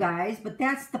show you guys. But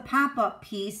that's the pop-up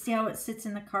piece. See how it sits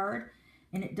in the card?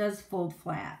 And it does fold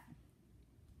flat.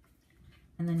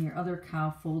 And then your other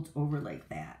cow folds over like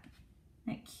that.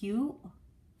 Isn't that cute?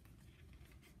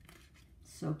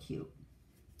 So cute.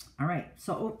 All right.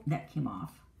 So, oh, that came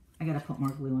off. I got to put more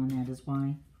glue on that is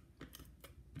why.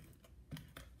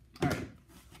 All right.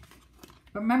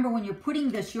 But remember, when you're putting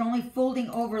this, you're only folding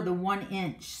over the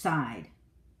 1-inch side.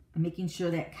 And making sure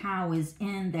that cow is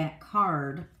in that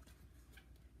card,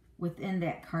 within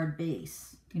that card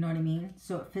base. You know what I mean?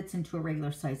 So it fits into a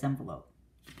regular size envelope.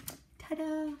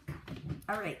 Ta-da!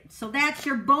 All right, so that's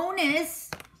your bonus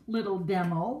little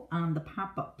demo on the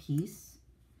pop-up piece.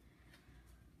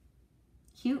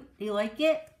 Cute, do you like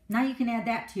it? Now you can add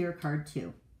that to your card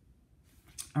too.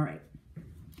 All right,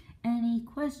 any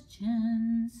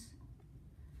questions?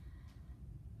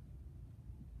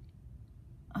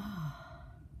 Oh.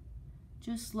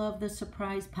 Just love the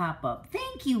surprise pop-up.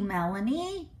 Thank you,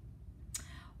 Melanie.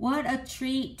 What a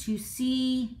treat to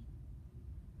see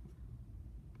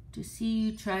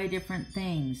you try different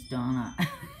things, Donna.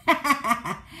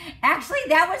 Actually,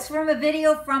 that was from a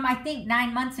video from, I think,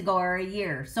 9 months ago or a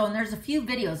year. So, and there's a few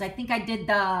videos. I think I did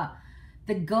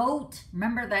the goat.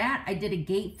 Remember that? I did a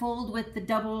gatefold with the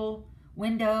double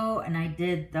window, and I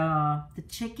did the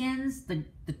chickens, the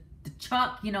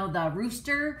chuck, you know, the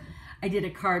rooster. I did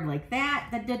a card like that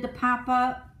did the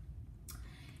pop-up.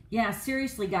 Yeah,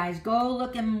 seriously, guys, go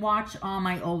look and watch all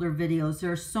my older videos.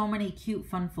 There are so many cute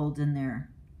fun folds in there.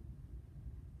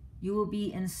 You will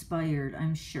be inspired,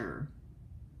 I'm sure.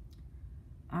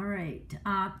 All right.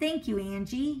 Thank you,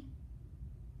 Angie.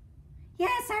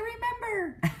 Yes, I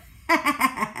remember.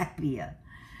 Pia.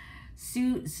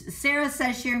 Sarah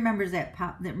says she remembers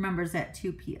that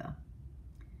too, Pia.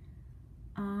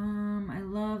 I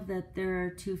love that there are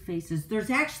 2 faces. There's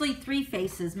actually 3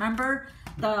 faces. Remember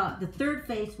the third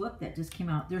face? Whoop, that just came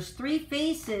out. There's 3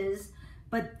 faces,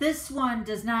 but this one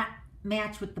does not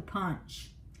match with the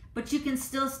punch. But you can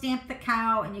still stamp the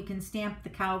cow, and you can stamp the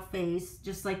cow face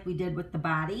just like we did with the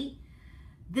body.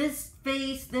 This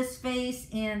face,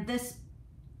 and this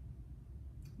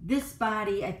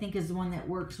body, I think, is the one that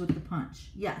works with the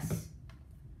punch. Yes.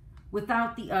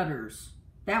 Without the udders.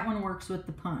 That one works with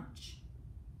the punch.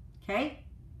 Okay?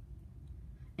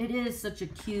 It is such a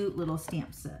cute little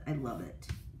stamp set. I love it.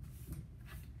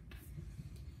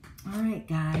 All right,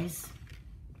 guys.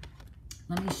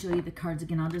 Let me show you the cards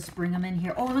again. I'll just bring them in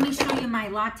here. Oh, let me show you my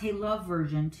Latte Love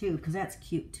version, too, because that's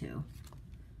cute, too.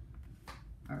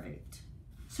 All right.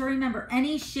 So remember,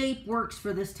 any shape works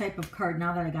for this type of card.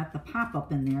 Now that I got the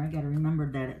pop-up in there, I got to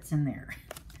remember that it's in there.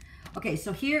 Okay,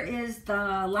 so here is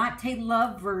the Latte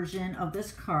Love version of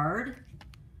this card.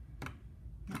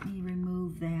 Let me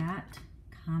remove that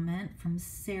comment from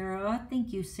Sarah.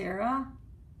 Thank you, Sarah.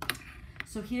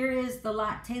 So here is the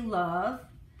Latte Love.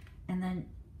 And then,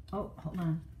 oh, hold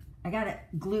on. I got it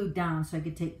glued down so I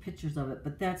could take pictures of it.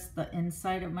 But that's the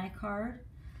inside of my card.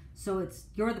 So it's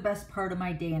You're the Best Part of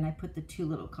My Day. And I put the 2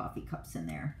 little coffee cups in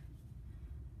there.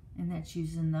 And that's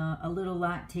using a little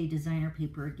Latte designer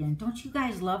paper again. Don't you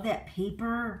guys love that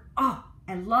paper? Oh,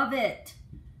 I love it.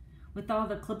 With all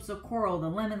the clips of coral, the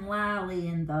lemon lolly,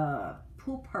 and the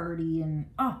pool party, and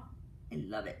oh, I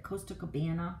love it. Costa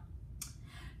Cabana.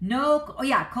 No, oh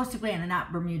yeah, Costa Cabana,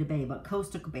 not Bermuda Bay, but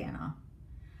Costa Cabana.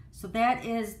 So that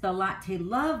is the Latte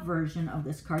Love version of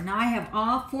this card. Now I have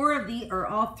all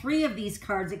 3 of these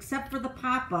cards except for the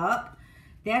pop-up.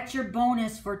 That's your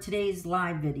bonus for today's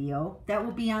live video. That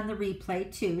will be on the replay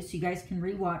too, so you guys can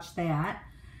rewatch that.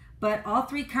 But all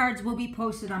 3 cards will be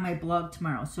posted on my blog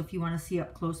tomorrow. So if you want to see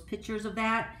up close pictures of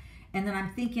that. And then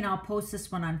I'm thinking I'll post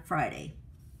this one on Friday.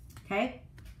 Okay?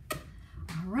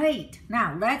 All right.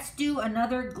 Now let's do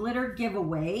another glitter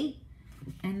giveaway.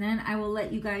 And then I will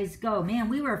let you guys go. Man,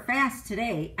 we were fast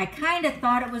today. I kind of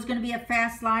thought it was going to be a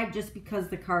fast live just because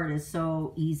the card is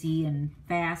so easy and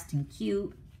fast and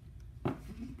cute.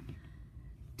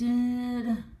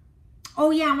 Oh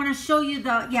yeah, I want to show you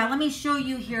let me show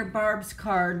you here Barb's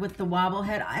card with the wobble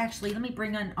head. Actually, let me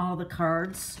bring on all the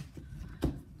cards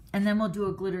and then we'll do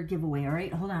a glitter giveaway. All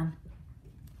right, hold on.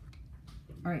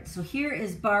 All right, so here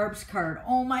is Barb's card.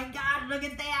 Oh my God, look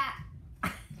at that.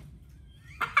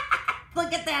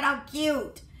 Look at that, how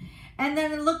cute. And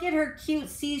then look at her cute,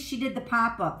 see, she did the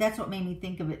pop-up. That's what made me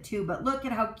think of it too. But look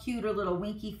at how cute her little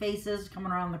winky face is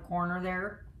coming around the corner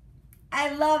there.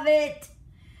 I love it.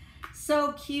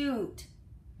 So cute.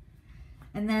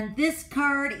 And then this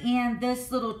card and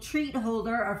this little treat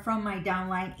holder are from my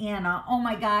downline, Anna. Oh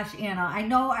my gosh, Anna. I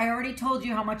know I already told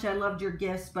you how much I loved your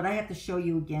gifts, but I have to show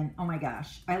you again. Oh my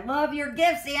gosh. I love your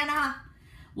gifts, Anna.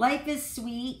 Life is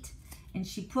sweet. And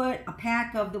she put a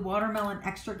pack of the watermelon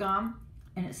extra gum,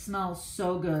 and it smells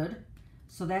so good.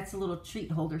 So that's a little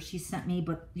treat holder she sent me.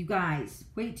 But you guys,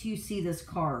 wait till you see this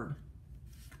card.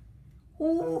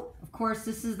 Oh, of course,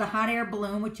 this is the hot air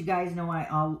balloon, which you guys know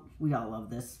we all love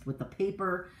this with the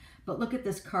paper. But look at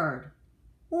this card.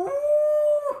 Ooh,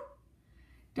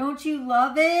 don't you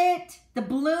love it? The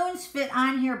balloons fit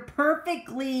on here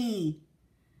perfectly.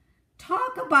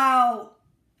 Talk about,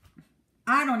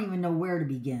 I don't even know where to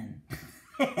begin.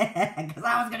 Because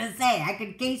I was going to say, I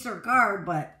could case her card,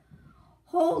 but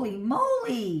holy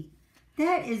moly,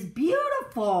 that is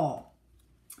beautiful.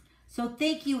 So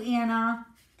thank you, Anna.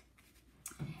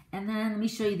 And then let me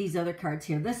show you these other cards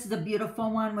here. This is a beautiful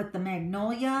one with the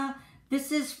magnolia.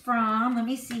 This is from, let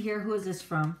me see here, who is this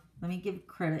from? Let me give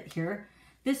credit here.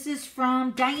 This is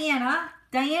from Diana.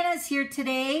 Diana's here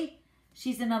today.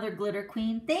 She's another glitter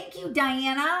queen. Thank you,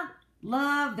 Diana.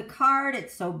 Love the card.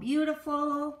 It's so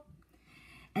beautiful.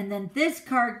 And then this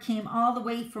card came all the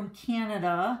way from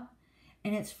Canada.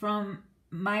 And it's from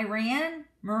Moran.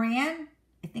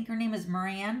 I think her name is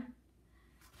Moran.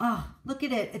 Oh, look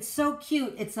at it. It's so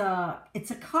cute. It's a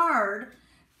card,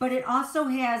 but it also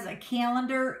has a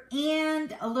calendar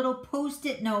and a little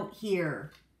post-it note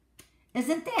here.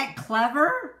 Isn't that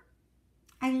clever?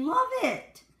 I love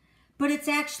it. But it's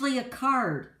actually a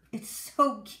card. It's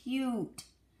so cute.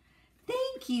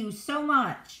 Thank you so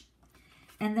much.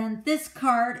 And then this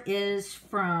card is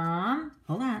from,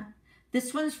 hold on.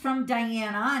 This one's from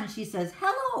Diana, and she says,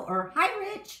 hello, or hi,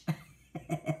 Rich.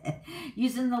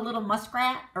 Using the little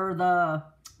muskrat, or the,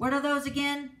 what are those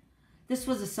again? This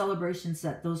was a celebration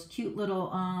set. Those cute little,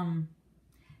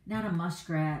 not a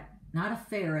muskrat, not a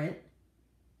ferret.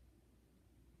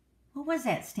 What was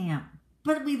that stamp?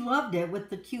 But we loved it with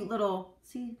the cute little,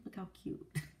 see, look how cute.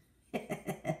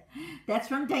 That's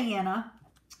from Diana.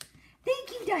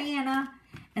 Thank you, Diana.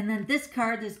 And then this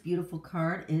card, this beautiful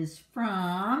card, is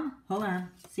from, hold on,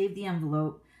 save the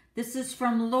envelope. This is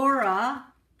from Laura.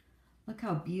 Look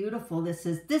how beautiful this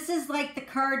is. This is like the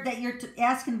card that you're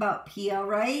asking about, Pia,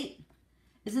 right?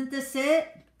 Isn't this it?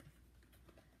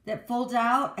 That folds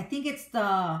out? I think it's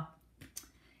the,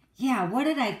 yeah, what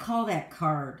did I call that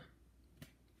card?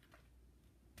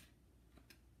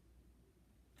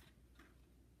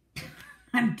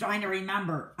 I'm trying to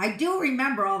remember. I do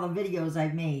remember all the videos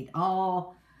I've made.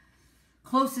 All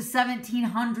close to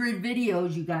 1,700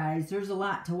 videos, you guys. There's a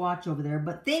lot to watch over there.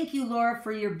 But thank you, Laura,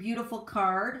 for your beautiful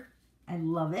card. I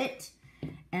love it.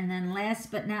 And then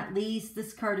last but not least,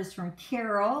 this card is from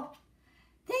Carol.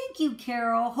 Thank you,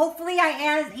 Carol. Hopefully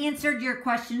I answered your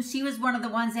question. She was one of the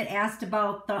ones that asked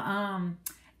about the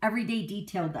everyday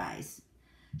detail dies.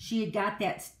 She had got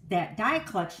that die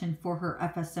collection for her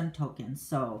FSM tokens.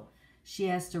 So she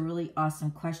asked a really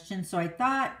awesome question. So I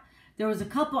thought there was a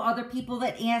couple other people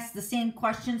that asked the same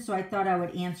question. So I thought I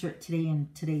would answer it today in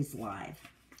today's live.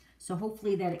 So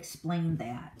hopefully that explained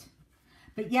that.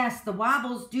 But yes, the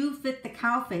wobbles do fit the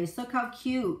cow face. Look how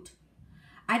cute.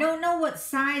 I don't know what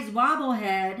size wobble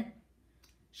head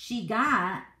she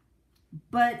got,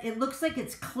 but it looks like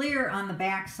it's clear on the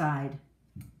back side.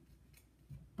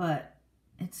 But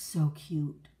it's so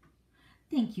cute.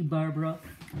 Thank you, Barbara.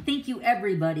 Thank you,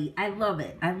 everybody. I love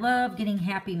it. I love getting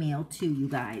Happy Mail too, you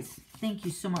guys. Thank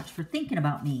you so much for thinking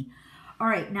about me. All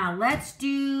right, now let's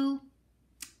do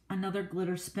another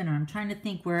glitter spinner. I'm trying to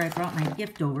think where I brought my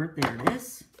gift over. There it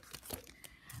is.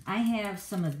 I have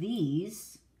some of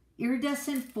these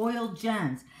iridescent foil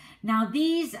gems. Now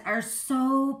these are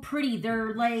so pretty.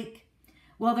 They're like,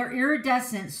 well, they're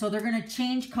iridescent, so they're going to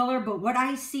change color. But what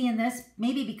I see in this,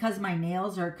 maybe because my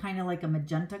nails are kind of like a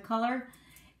magenta color,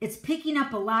 it's picking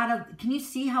up a lot of, can you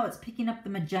see how it's picking up the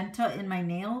magenta in my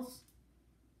nails?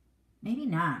 Maybe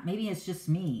not. Maybe it's just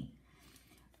me.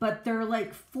 But they're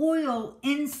like foil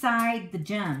inside the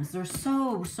gems. They're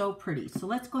so, so pretty. So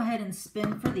let's go ahead and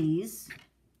spin for these.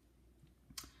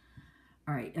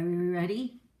 All right, are you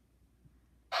ready?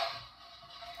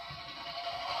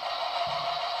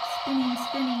 Spinning,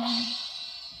 spinning.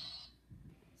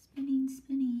 Spinning,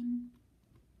 spinning.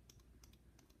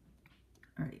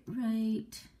 All right,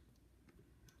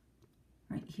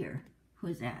 right here. Who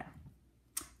is that?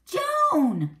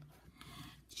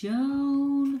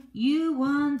 Joan, you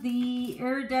won the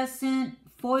iridescent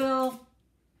foil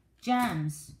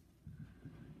gems.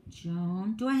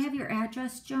 Joan, do I have your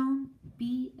address, Joan?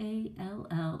 B-A-L-L-A-N-G-E-R.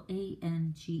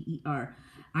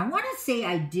 I want to say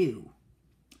I do.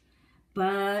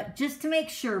 But just to make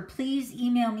sure, please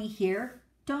email me here,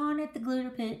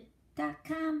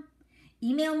 dawn@theglitterpit.com.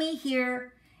 Email me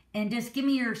here and just give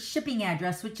me your shipping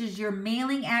address, which is your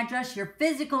mailing address, your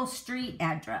physical street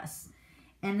address.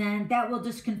 And then that will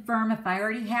just confirm if I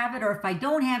already have it, or if I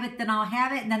don't have it, then I'll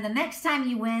have it. And then the next time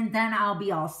you win, then I'll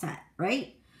be all set,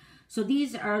 right? So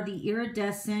these are the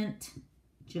iridescent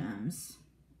gems.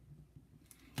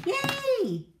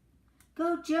 Yay!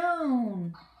 Go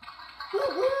Joan!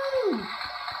 Woo-hoo!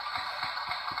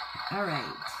 All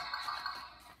right.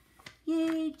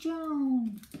 Yay,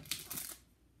 Joan.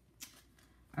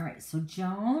 All right, so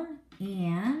Joan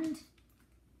and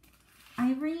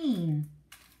Irene.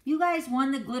 You guys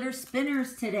won the glitter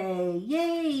spinners today.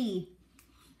 Yay!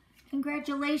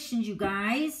 Congratulations, you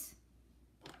guys.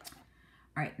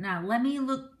 All right, now let me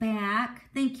look back.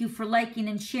 Thank you for liking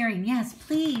and sharing. Yes,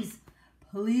 please.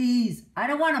 Please. I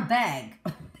don't want to beg.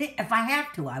 If I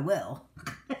have to, I will.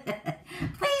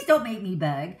 Please don't make me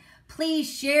beg.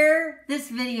 Please share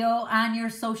this video on your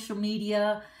social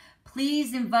media.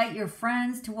 Please invite your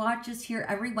friends to watch us here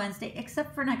every Wednesday,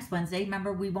 except for next Wednesday.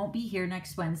 Remember, we won't be here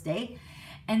next Wednesday.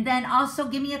 And then also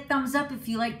give me a thumbs up if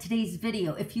you like today's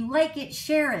video. If you like it,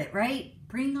 share it, right?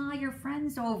 Bring all your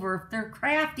friends over. If they're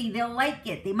crafty, they'll like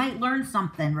it. They might learn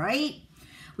something, right?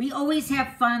 We always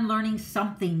have fun learning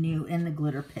something new in the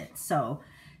glitter pit. So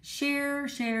share,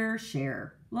 share,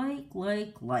 share. Like.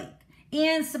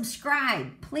 And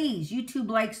subscribe, please. YouTube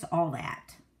likes all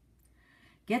that.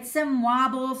 Get some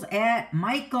wobbles at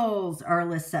Michael's,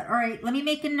 Arla said. All right, let me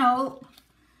make a note.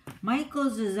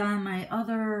 Michael's is on my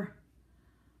other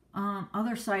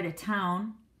side of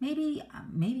town. Maybe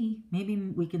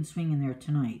we can swing in there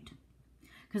tonight.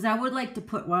 Because I would like to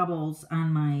put wobbles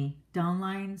on my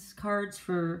downlines cards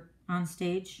for on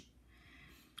stage.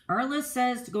 Arla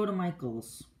says to go to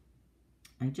Michael's.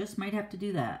 I just might have to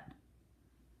do that.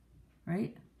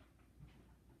 Right?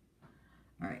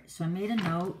 All right, so I made a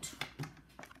note.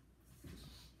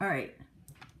 All right.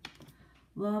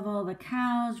 Love all the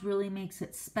cows. Really makes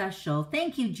it special.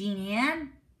 Thank you, Jeannie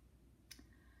Ann.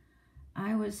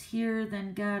 I was here,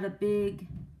 then got a big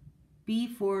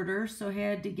beef order, so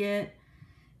had to get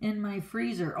in my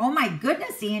freezer. Oh my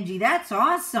goodness, Angie, that's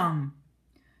awesome.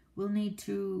 We'll need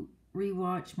to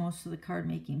rewatch most of the card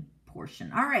making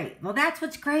portion. All right, well, that's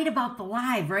what's great about the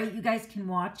live, right? You guys can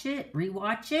watch it,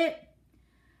 rewatch it,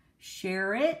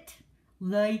 share it,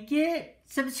 like it,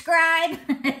 subscribe.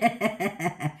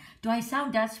 Do I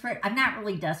sound desperate? I'm not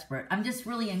really desperate. I'm just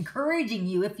really encouraging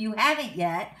you if you haven't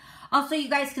yet. Also, you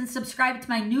guys can subscribe to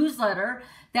my newsletter.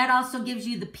 That also gives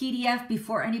you the PDF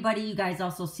before anybody. You guys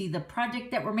also see the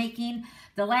project that we're making.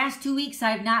 The last 2 weeks, I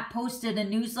have not posted a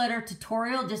newsletter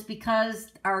tutorial just because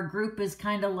our group is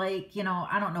kind of like, you know,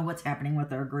 I don't know what's happening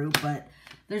with our group, but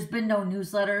there's been no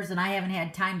newsletters and I haven't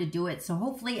had time to do it. So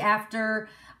hopefully after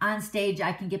on stage,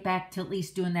 I can get back to at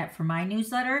least doing that for my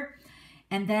newsletter.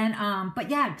 And then, but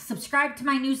yeah, subscribe to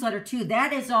my newsletter too.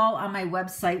 That is all on my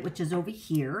website, which is over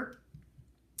here.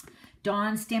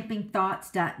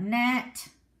 DawnStampingThoughts.net.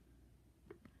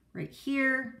 Right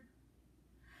here.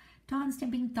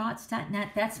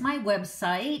 DawnStampingThoughts.net. That's my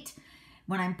website.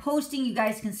 When I'm posting, you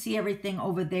guys can see everything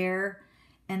over there.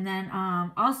 And then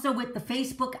also with the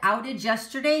Facebook outage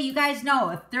yesterday, you guys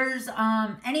know if there's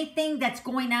anything that's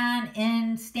going on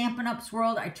in Stampin' Up's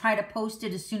world, I try to post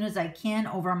it as soon as I can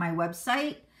over on my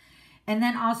website. And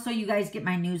then also you guys get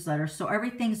my newsletter. So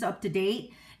everything's up to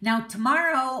date. Now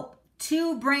tomorrow,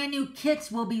 2 brand new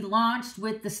kits will be launched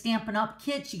with the Stampin' Up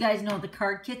kits. You guys know the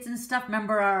card kits and stuff.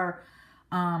 Remember our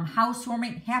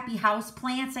housewarming, Happy House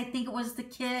Plants, I think it was the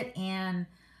kit. And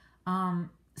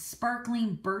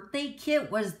Sparkling Birthday Kit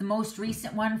was the most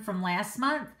recent one from last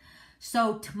month.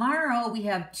 So tomorrow we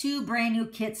have 2 brand new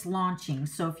kits launching.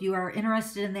 So if you are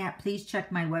interested in that, please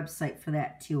check my website for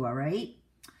that too, all right?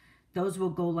 Those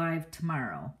will go live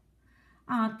tomorrow.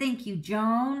 Thank you,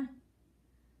 Joan.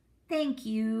 Thank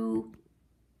you.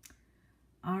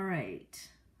 All right.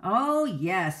 Oh,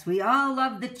 yes. We all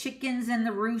love the chickens and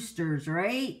the roosters,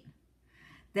 right?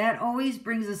 That always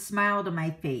brings a smile to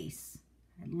my face.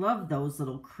 I love those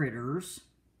little critters.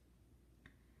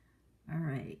 All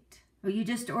right. Oh, you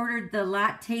just ordered the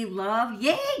Latte Love?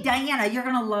 Yay, Diana, you're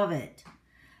going to love it.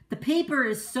 The paper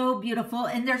is so beautiful,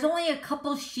 and there's only a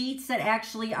couple sheets that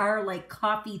actually are like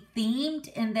coffee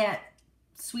themed in that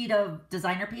suite of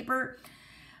designer paper.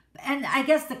 And I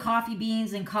guess the coffee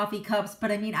beans and coffee cups,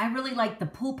 but I mean, I really like the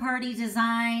pool party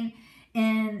design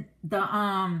and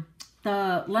the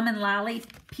lemon lolly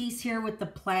piece here with the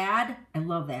plaid. I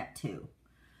love that too.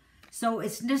 So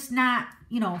it's just not,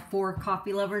 you know, for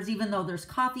coffee lovers, even though there's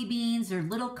coffee beans, there's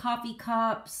little coffee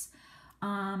cups.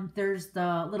 There's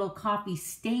the little coffee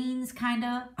stains, kind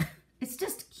of. It's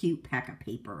just a cute pack of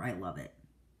paper. I love it.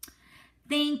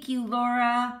 Thank you,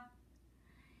 Laura.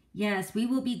 Yes, we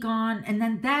will be gone. And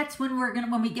then that's when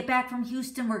when we get back from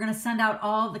Houston, we're going to send out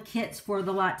all the kits for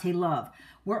the Latte Love.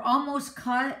 We're almost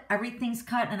cut. Everything's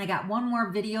cut. And I got one more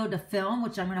video to film,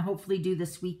 which I'm going to hopefully do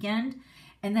this weekend.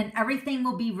 And then everything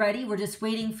will be ready. We're just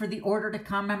waiting for the order to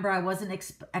come. Remember, I wasn't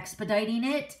expediting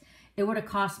it. It would have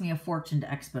cost me a fortune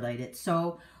to expedite it.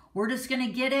 So we're just going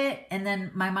to get it. And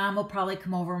then my mom will probably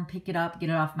come over and pick it up, get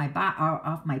it off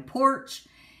my porch.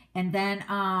 And then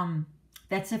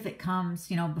that's if it comes,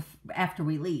 you know, after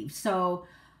we leave. So,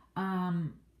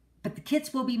 but the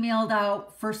kits will be mailed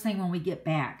out first thing when we get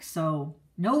back. So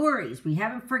no worries. We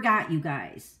haven't forgot you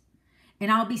guys.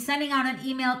 And I'll be sending out an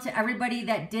email to everybody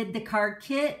that did the card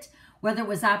kit, whether it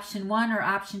was option 1 or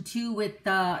option 2 with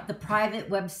the private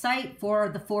website for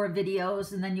the 4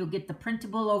 videos. And then you'll get the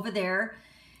printable over there.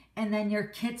 And then your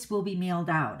kits will be mailed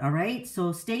out. All right.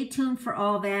 So stay tuned for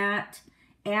all that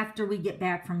after we get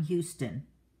back from Houston.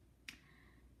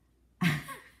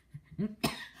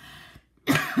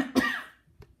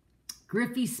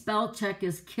 Griffey spell check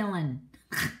is killing.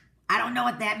 I don't know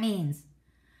what that means.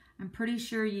 I'm pretty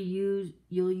sure you'll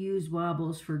use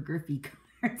wobbles for Griffey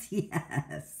cards.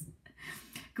 Yes.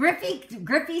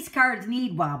 Griffey's cards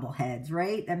need wobble heads,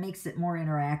 right? That makes it more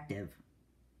interactive.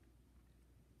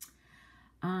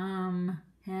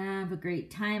 Have a great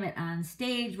time at On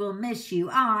Stage. We'll miss you.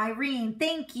 Oh, Irene,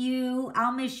 thank you.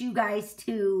 I'll miss you guys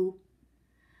too.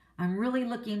 I'm really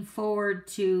looking forward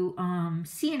to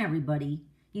seeing everybody.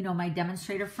 You know, my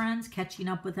demonstrator friends, catching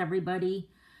up with everybody,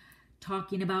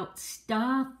 talking about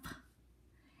stuff.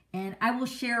 And I will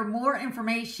share more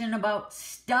information about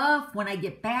stuff when I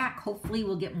get back. Hopefully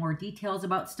we'll get more details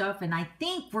about stuff. And I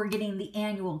think we're getting the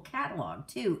annual catalog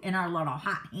too in our little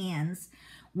hot hands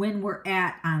when we're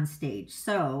at On Stage.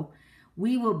 So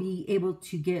we will be able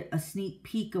to get a sneak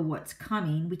peek of what's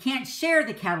coming. We can't share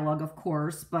the catalog, of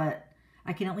course, but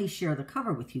I can at least share the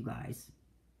cover with you guys.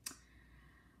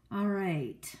 All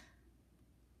right.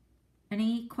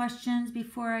 Any questions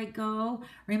before I go?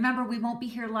 Remember, we won't be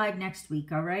here live next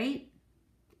week, all right?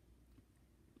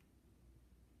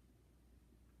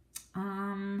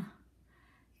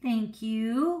 Thank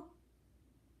you.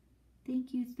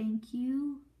 Thank you, thank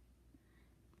you.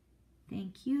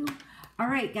 Thank you. All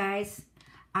right, guys.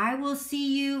 I will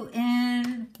see you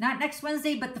in, not next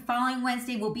Wednesday, but the following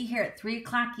Wednesday. We'll be here at 3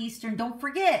 o'clock Eastern. Don't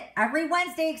forget, every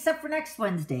Wednesday except for next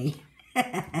Wednesday.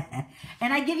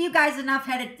 And I give you guys enough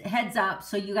heads up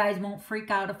so you guys won't freak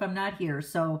out if I'm not here.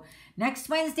 So next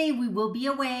Wednesday we will be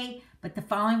away, but the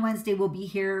following Wednesday we'll be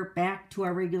here back to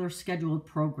our regular scheduled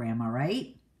program, all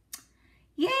right?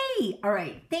 Yay! All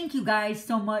right, thank you guys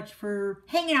so much for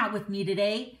hanging out with me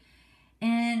today.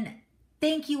 And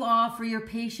thank you all for your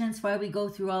patience while we go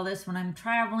through all this when I'm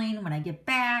traveling, when I get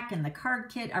back, and the card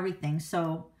kit, everything.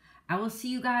 So I will see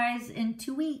you guys in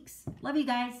 2 weeks. Love you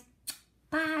guys.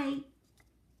 Bye.